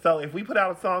 So if we put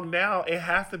out a song now, it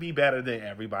has to be better than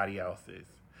everybody else's.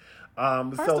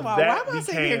 First of all, why am I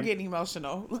sitting here getting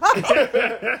emotional?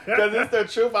 Because it's the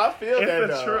truth. I feel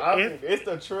it's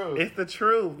the truth. It's the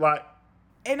truth. Like,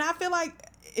 and I feel like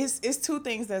it's two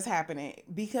things that's happening,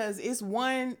 because it's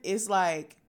one, it's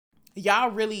like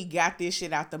y'all really got this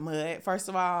shit out the mud, first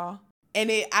of all, and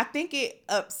I think it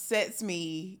upsets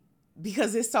me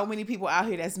because there's so many people out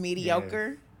here that's mediocre.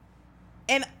 Yes.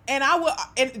 And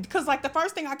because like the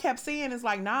first thing I kept saying is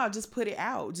like, nah, just put it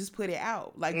out. Just put it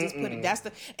out. Like, just put it. That's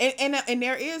the, and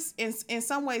there is, in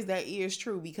some ways that is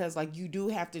true, because like you do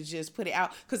have to just put it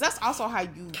out. Because that's also how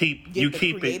you get the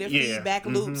creative feedback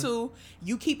loop too.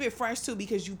 You keep it fresh too,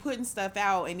 because you putting stuff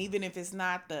out, and even if it's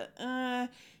not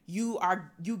you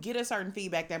get a certain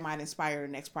feedback that might inspire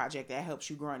the next project that helps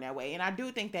you grow in that way. And I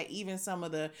do think that even some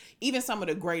of the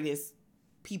greatest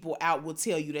people out will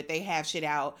tell you that they have shit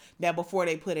out that before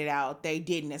they put it out, they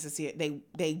didn't necessarily,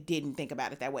 they didn't think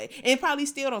about it that way, and probably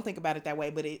still don't think about it that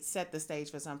way, but it set the stage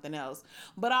for something else.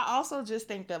 But I also just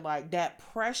think that like that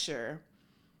pressure,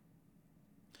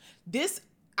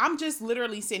 I'm just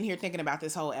literally sitting here thinking about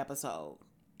this whole episode,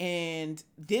 and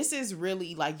this is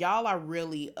really like, y'all are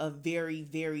really a very,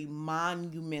 very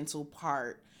monumental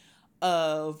part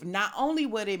of not only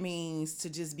what it means to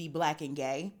just be Black and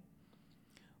gay,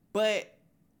 but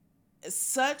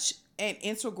such an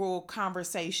integral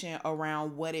conversation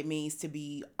around what it means to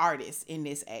be artists in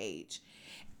this age.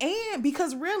 And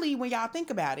because really, when y'all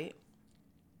think about it,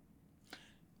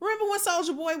 remember when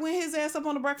Soulja Boy went his ass up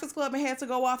on the Breakfast Club and had to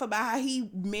go off about how he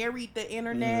married the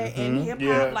internet and hip hop?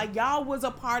 Yeah. Like, y'all was a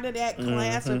part of that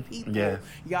class of people. Yes.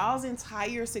 Y'all's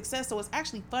entire success. So it's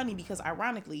actually funny because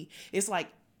ironically, it's like,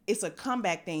 it's a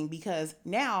comeback thing, because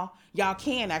now y'all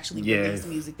can actually release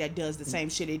music that does the same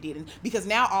shit it did. Because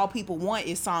now all people want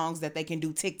is songs that they can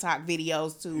do TikTok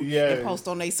videos to and post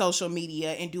on their social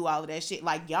media and do all of that shit.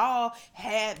 Like, y'all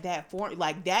had that form.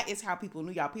 Like, that is how people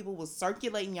knew y'all. People was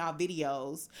circulating y'all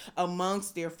videos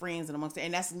amongst their friends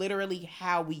and that's literally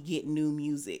how we get new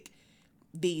music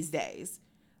these days.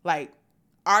 Like,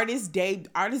 artists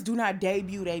do not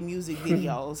debut their music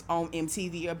videos on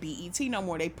MTV or BET no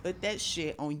more. They put that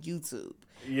shit on YouTube,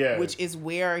 which is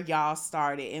where y'all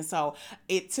started. And so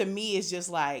to me, it's just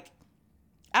like,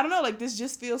 I don't know, like, this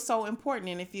just feels so important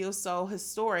and it feels so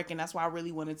historic. And that's why I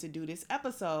really wanted to do this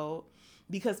episode,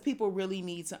 because people really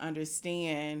need to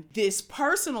understand this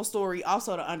personal story,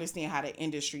 also to understand how the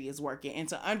industry is working and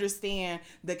to understand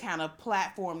the kind of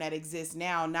platform that exists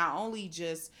now, not only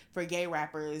just for gay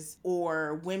rappers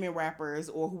or women rappers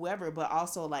or whoever, but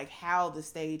also like how the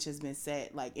stage has been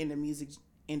set, like in the music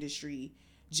industry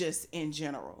just in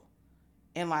general.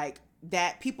 And like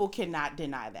that, people cannot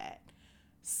deny that.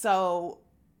 So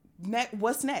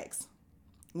what's next?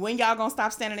 When y'all gonna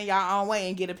stop standing in y'all own way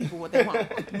and get the people what they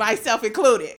want? Myself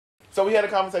included. So we had a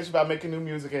conversation about making new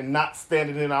music and not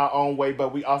standing in our own way,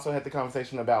 but we also had the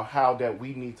conversation about how that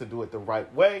we need to do it the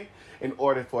right way in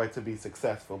order for it to be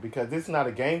successful. Because it's not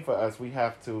a game for us. We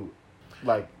have to,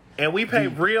 like... And we pay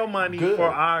real money for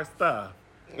our stuff.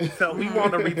 So we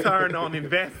want a return on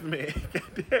investment.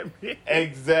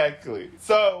 Exactly.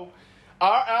 So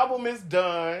our album is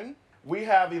done. We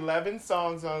have 11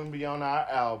 songs on beyond our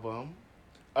album.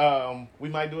 We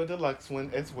might do a deluxe one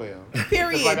as well.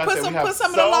 Period. Like put some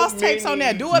of the lost tapes on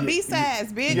there. Do a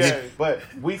B-sides, bitch. Yeah, but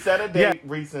we set a date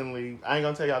recently. I ain't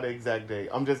gonna tell y'all the exact date.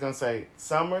 I'm just gonna say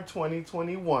summer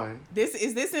 2021.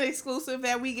 Is this an exclusive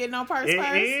that we getting on Purse It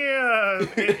Purse? is.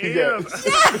 It is.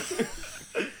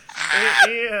 It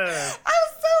is. I'm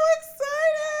so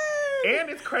excited. And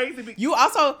it's crazy. You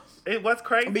also, It was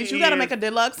crazy. bitch, you gotta make a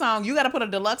deluxe song. You gotta put a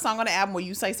deluxe song on the album where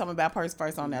you say something about Purse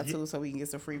first on that too, so we can get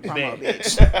some free promo,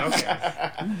 bitch.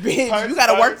 Okay. Bitch, you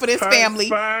gotta work for this Purse family.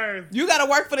 first. You gotta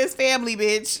work for this family,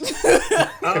 bitch.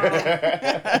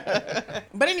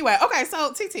 But anyway, okay,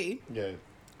 so TT,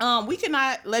 Yeah. we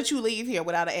cannot let you leave here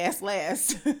without an ass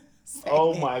last.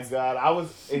 Oh my God,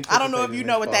 I don't know if you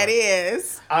know what that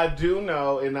is. I do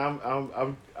know, and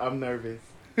I'm nervous.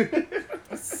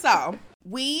 So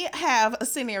we have a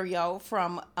scenario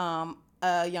from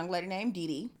a young lady named Dee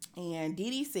Dee, and Dee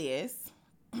Dee says,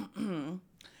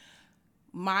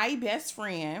 my best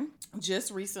friend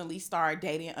just recently started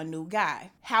dating a new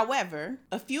guy. However,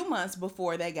 a few months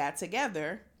before they got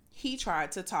together, he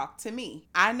tried to talk to me.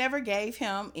 I never gave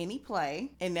him any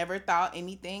play and never thought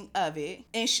anything of it,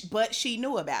 but she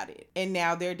knew about it. And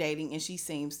now they're dating and she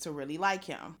seems to really like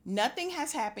him. Nothing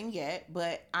has happened yet,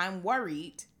 but I'm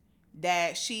worried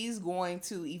that she's going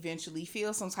to eventually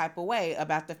feel some type of way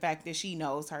about the fact that she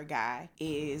knows her guy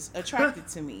is attracted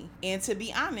to me. And to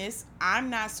be honest, I'm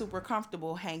not super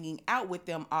comfortable hanging out with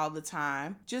them all the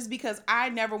time just because I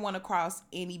never want to cross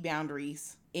any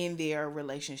boundaries in their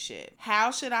relationship.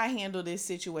 How should I handle this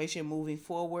situation moving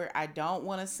forward? I don't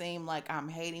want to seem like I'm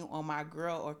hating on my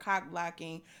girl or cock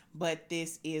blocking, but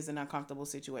this is an uncomfortable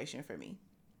situation for me.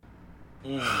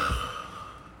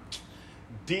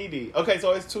 Dee Dee. Okay,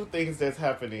 so it's two things that's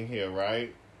happening here,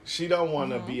 right? She don't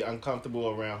want to be uncomfortable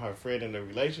around her friend in the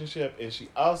relationship, and she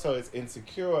also is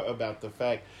insecure about the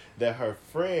fact that her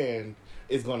friend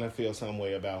is going to feel some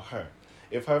way about her.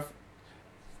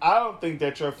 I don't think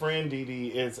that your friend Dee Dee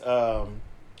is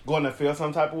going to feel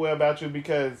some type of way about you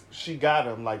because she got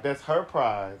him. Like, that's her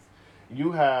prize.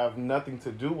 You have nothing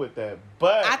to do with that.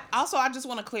 But I just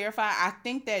want to clarify. I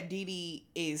think that Dee Dee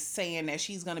is saying that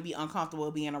she's going to be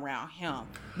uncomfortable being around him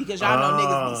because y'all know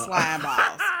niggas be slime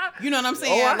balls. You know what I'm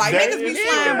saying? Like, niggas be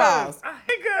slime balls.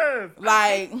 Niggas.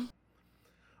 Like,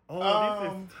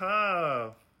 this is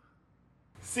tough.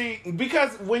 see,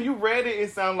 because when you read it,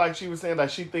 it sounded like she was saying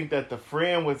that she think that the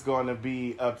friend was going to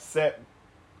be upset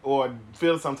or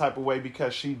feel some type of way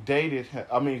because she dated him.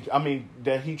 I mean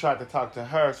that he tried to talk to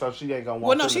her, so she ain't gonna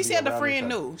want. Well, no, she said the friend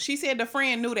knew. She said the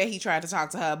friend knew that he tried to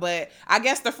talk to her, but I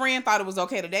guess the friend thought it was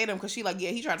okay to date him because she like, yeah,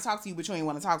 he tried to talk to you, but you ain't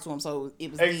want to talk to him, so it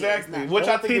was exactly, which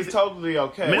I think is totally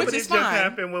okay. Remember Which this is just fine.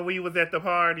 happened when we was at the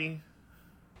party.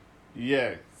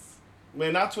 Yes.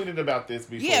 Man, I tweeted about this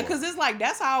before. Yeah, because it's like,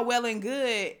 that's all well and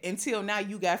good until now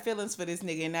you got feelings for this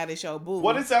nigga and now that's your boo.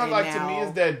 What it sounds And like now, to me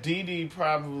is that Dee Dee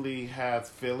probably has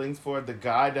feelings for the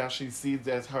guy that she sees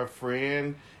as her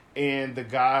friend, and the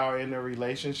guy are in a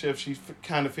relationship. She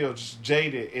kind of feels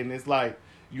jaded, and it's like,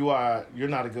 you're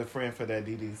not a good friend for that,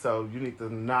 Dee Dee, so you need to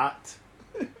not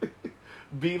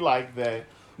be like that.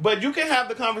 But you can have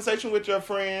the conversation with your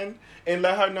friend and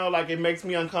let her know, like, it makes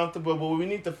me uncomfortable, but we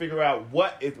need to figure out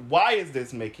why is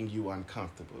this making you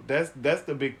uncomfortable? That's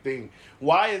the big thing.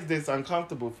 Why is this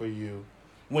uncomfortable for you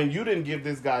when you didn't give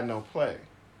this guy no play?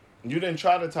 You didn't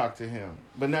try to talk to him.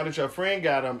 But now that your friend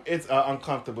got him, it's an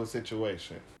uncomfortable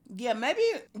situation.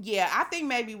 I think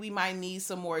maybe we might need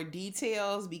some more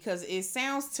details because it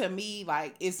sounds to me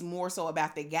like it's more so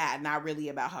about the guy, not really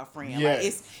about her friend.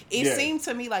 Yes. Like it seemed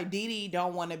to me like Dee Dee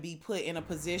don't want to be put in a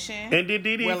position And did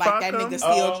Dee Dee where like fuck that him? nigga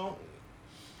still.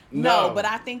 No, but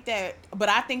I think that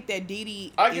Dee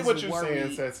Dee. I get what you're worried.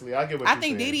 saying, Cecily. I get what I you're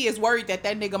think saying. Dee Dee is worried that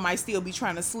nigga might still be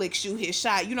trying to slick shoot his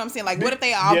shot. You know what I'm saying? Like, what if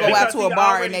they all go out to a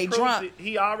bar and they drunk?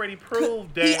 He already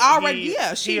proved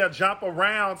that he'll jump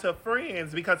around to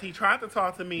friends because he tried to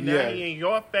talk to me. Now he in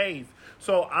your face.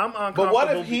 So I'm uncomfortable. But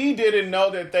what if he didn't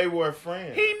know that they were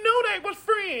friends? He knew they was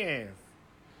friends.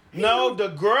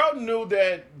 The girl knew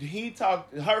that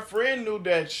her friend knew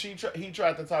that he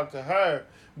tried to talk to her,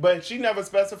 but she never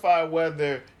specified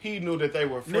whether he knew that they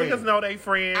were friends. Niggas know they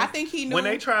friends. I think he knew. When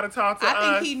they try to talk to us.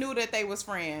 I think he knew that they was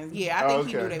friends. Yeah, I think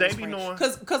he knew they was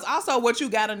friends. Because also what you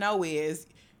got to know is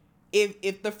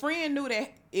if the friend knew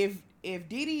that, if Dee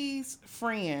Dee's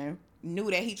friend knew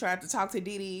that he tried to talk to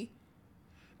Dee Dee,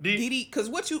 because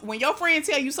when your friend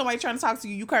tell you somebody trying to talk to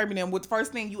you, you curbing them with the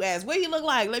first thing you ask, what he look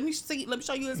like? Let me show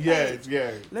you his page.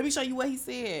 Yeah. Let me show you what he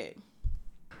said.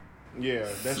 Yeah,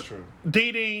 that's true.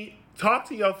 Dee Dee, talk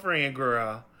to your friend,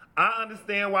 girl. I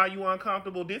understand why you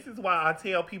uncomfortable. This is why I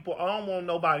tell people I don't want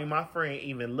nobody my friend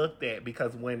even looked at,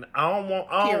 because when I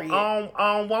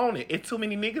don't want it. It's too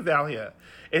many niggas out here.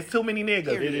 It's too many niggas.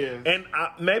 It is. And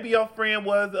maybe your friend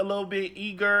was a little bit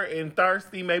eager and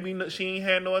thirsty. Maybe she ain't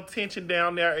had no attention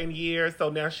down there in years. So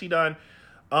now she done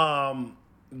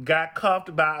got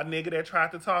cuffed by a nigga that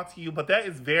tried to talk to you. But that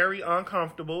is very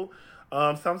uncomfortable.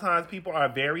 Sometimes people are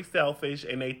very selfish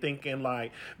and they thinking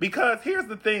like, because here's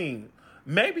the thing.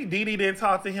 Maybe Didi didn't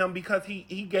talk to him because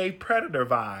he gave predator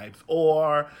vibes,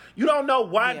 or you don't know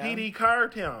why Didi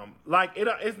curved him. Like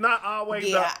it's not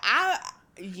always.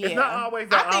 It's not always.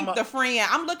 I think the friend.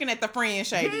 I'm looking at the friend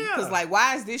shady because like,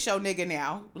 why is this your nigga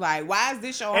now? Like, why is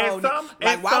this your whole?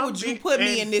 Like, why would you put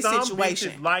me in this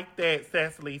situation? Bitches like that,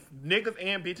 Cecily. Niggas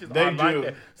and bitches are like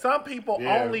that. Some people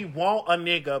only want a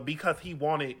nigga because he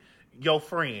wanted your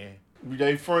friend.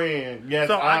 They friend, yes.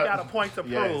 So I got a point to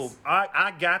prove.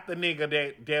 I got the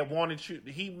nigga that wanted you.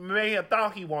 He may have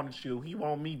thought he wanted you. He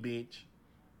want me, bitch.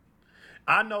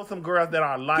 I know some girls that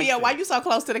are like Pia, why you so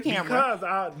close to the camera?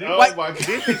 Because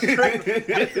this is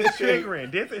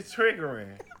triggering. This is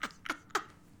triggering.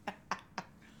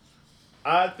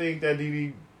 I think that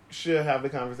Didi should have the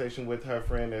conversation with her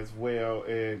friend as well,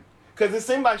 and because it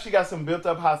seemed like she got some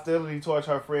built-up hostility towards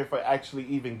her friend for actually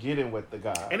even getting with the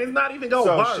guy, and it's not even going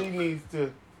to work. So she needs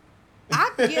to.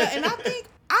 And I think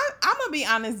I'm gonna be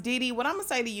honest, Didi. What I'm gonna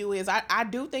say to you is, I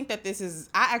do think that this is.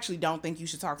 I actually don't think you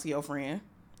should talk to your friend.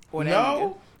 Or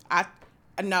that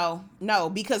nigga. No,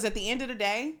 because at the end of the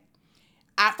day,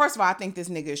 first of all, I think this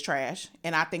nigga is trash,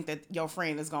 and I think that your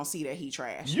friend is gonna see that he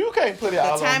trash. You can't put it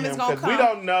all on him because we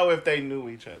don't know if they knew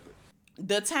each other.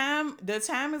 The time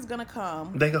is gonna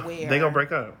come. They gonna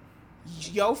break up.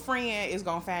 Your friend is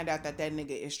gonna find out that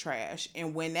nigga is trash,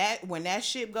 and when that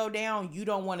shit go down, you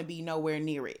don't want to be nowhere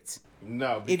near it.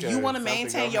 No, if you want to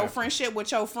maintain your friendship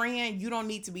with your friend, you don't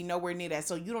need to be nowhere near that.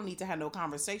 So you don't need to have no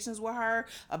conversations with her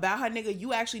about her nigga.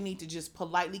 You actually need to just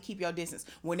politely keep your distance.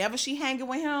 Whenever she hanging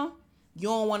with him, you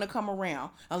don't want to come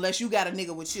around unless you got a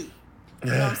nigga with you.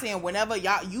 You know what I'm saying? Whenever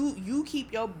y'all you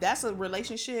keep that's a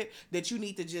relationship that you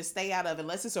need to just stay out of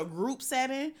unless it's a group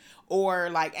setting or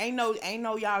like ain't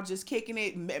no y'all just kicking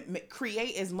it.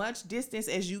 Create as much distance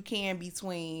as you can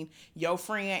between your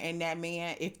friend and that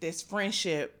man if this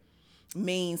friendship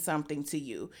means something to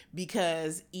you,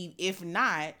 because if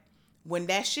not, when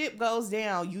that ship goes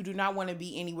down, you do not want to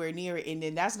be anywhere near it, and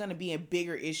then that's going to be a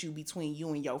bigger issue between you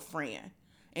and your friend,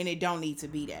 and it don't need to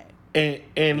be that.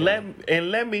 And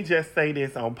let me just say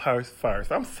this on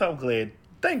first. I'm so glad.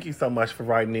 Thank you so much for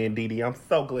writing in, Didi. I'm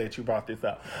so glad you brought this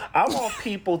up. I want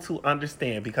people to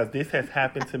understand, because this has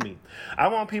happened to me. I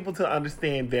want people to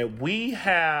understand that we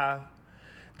have,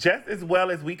 just as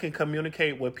well as we can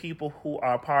communicate with people who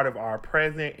are part of our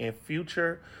present and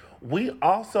future, we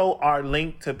also are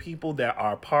linked to people that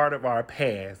are part of our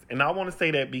past. And I want to say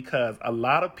that because a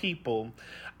lot of people,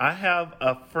 I have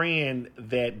a friend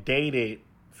that dated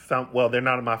they're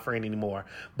not my friend anymore,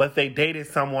 but they dated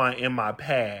someone in my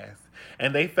past.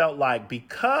 And they felt like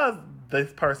because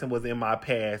this person was in my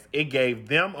past, it gave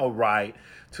them a right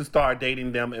to start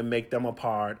dating them and make them a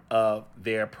part of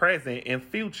their present and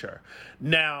future.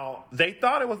 Now, they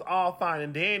thought it was all fine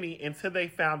and dandy until they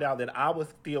found out that I was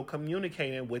still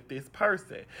communicating with this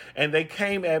person. And they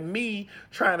came at me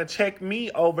trying to check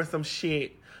me over some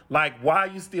shit. Like, why are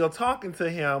you still talking to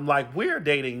him? Like, we're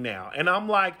dating now. And I'm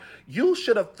like, you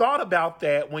should have thought about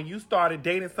that when you started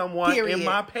dating someone in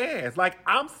my past. Like,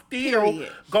 I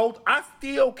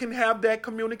still can have that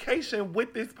communication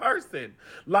with this person.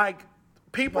 Like,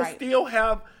 people still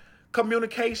have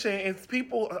communication, and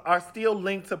people are still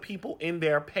linked to people in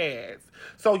their past.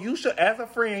 So you should, as a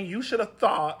friend, you should have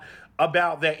thought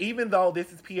about that. Even though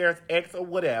this is Pierre's ex or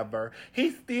whatever,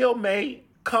 he still may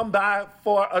come by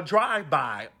for a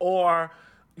drive-by, or,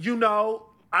 you know,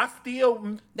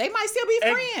 they might still be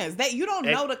friends. That you don't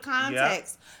know the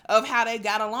context of how they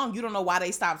got along. You don't know why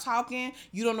they stopped talking.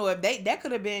 You don't know if they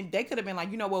could have been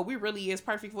like, you know what, we really is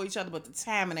perfect for each other, but the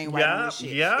timing ain't right on this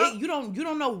shit. You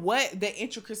don't know what the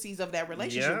intricacies of that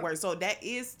relationship were. So that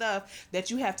is stuff that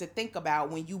you have to think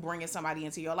about when you bringing somebody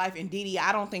into your life. And Didi,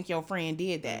 I don't think your friend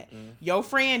did that. Mm-mm. Your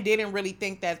friend didn't really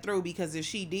think that through, because if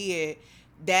she did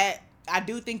that, I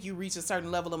do think you reach a certain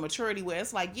level of maturity where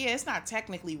it's like, yeah, it's not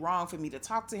technically wrong for me to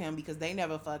talk to him because they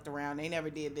never fucked around. They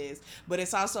never did this. But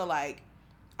it's also like,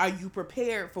 are you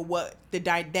prepared for what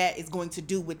that is going to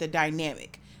do with the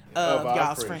dynamic of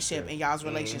y'all's friendship and y'all's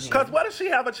relationship? Because what if she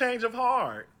have a change of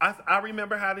heart? I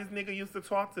remember how this nigga used to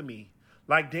talk to me.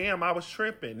 Like, damn, I was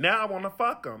tripping. Now I want to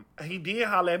fuck him. He did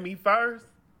holler at me first.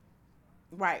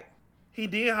 Right. He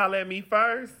did holler at me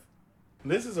first.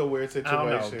 This is a weird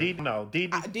situation.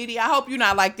 Didi, I hope you're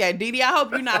not like that. Didi, I hope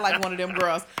you're not like one of them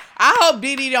girls. I hope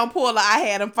Didi don't pull I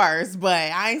had him first,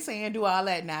 but I ain't saying do all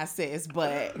that nonsense.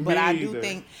 But I do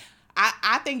think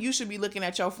I think you should be looking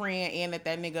at your friend and at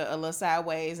that nigga a little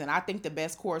sideways. And I think the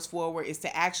best course forward is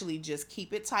to actually just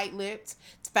keep it tight-lipped.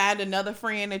 Find another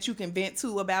friend that you can vent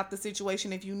to about the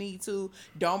situation if you need to.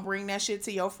 Don't bring that shit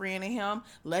to your friend and him.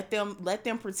 Let them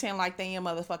pretend like they in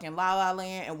motherfucking La La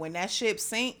Land. And when that ship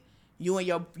sink, you and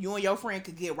your friend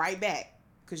could get right back.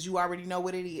 Because you already know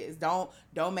what it is. Don't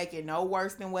make it no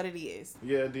worse than what it is.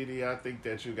 Yeah, Didi, I think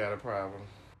that you got a problem.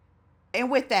 And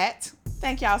with that,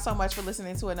 thank y'all so much for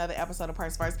listening to another episode of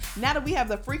Purse First. Now that we have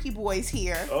the Freaky Boys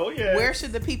here, where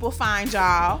should the people find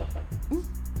y'all?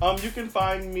 You can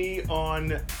find me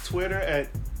on Twitter at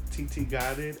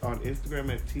TTGotIt, on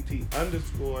Instagram at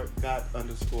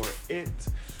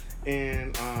TT_got_it.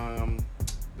 And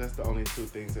that's the only two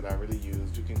things that I really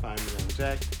use. You can find me on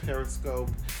Jack, Periscope,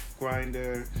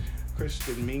 Grindr,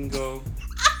 Christian Mingo.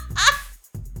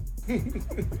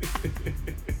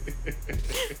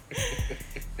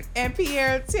 And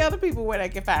Pierre, tell the people where they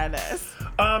can find us.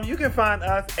 You can find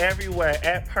us everywhere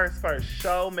at Purse First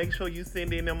Show. Make sure you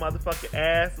send in them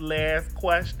motherfucking last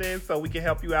questions so we can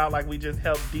help you out like we just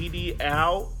helped Didi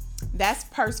out. That's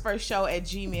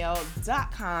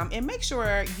pursefirstShow@gmail.com. And make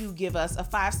sure you give us a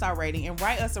 5-star rating and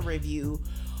write us a review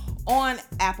on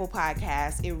Apple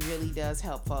Podcasts. It really does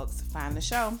help folks find the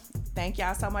show. Thank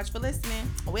y'all so much for listening.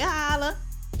 We'll holla.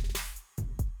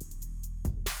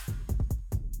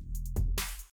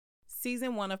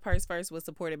 Season 1 of Purse First was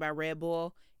supported by Red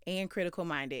Bull and Critical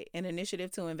Minded, an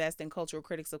initiative to invest in cultural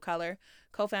critics of color,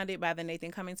 co-founded by the Nathan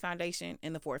Cummings Foundation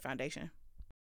and the Ford Foundation.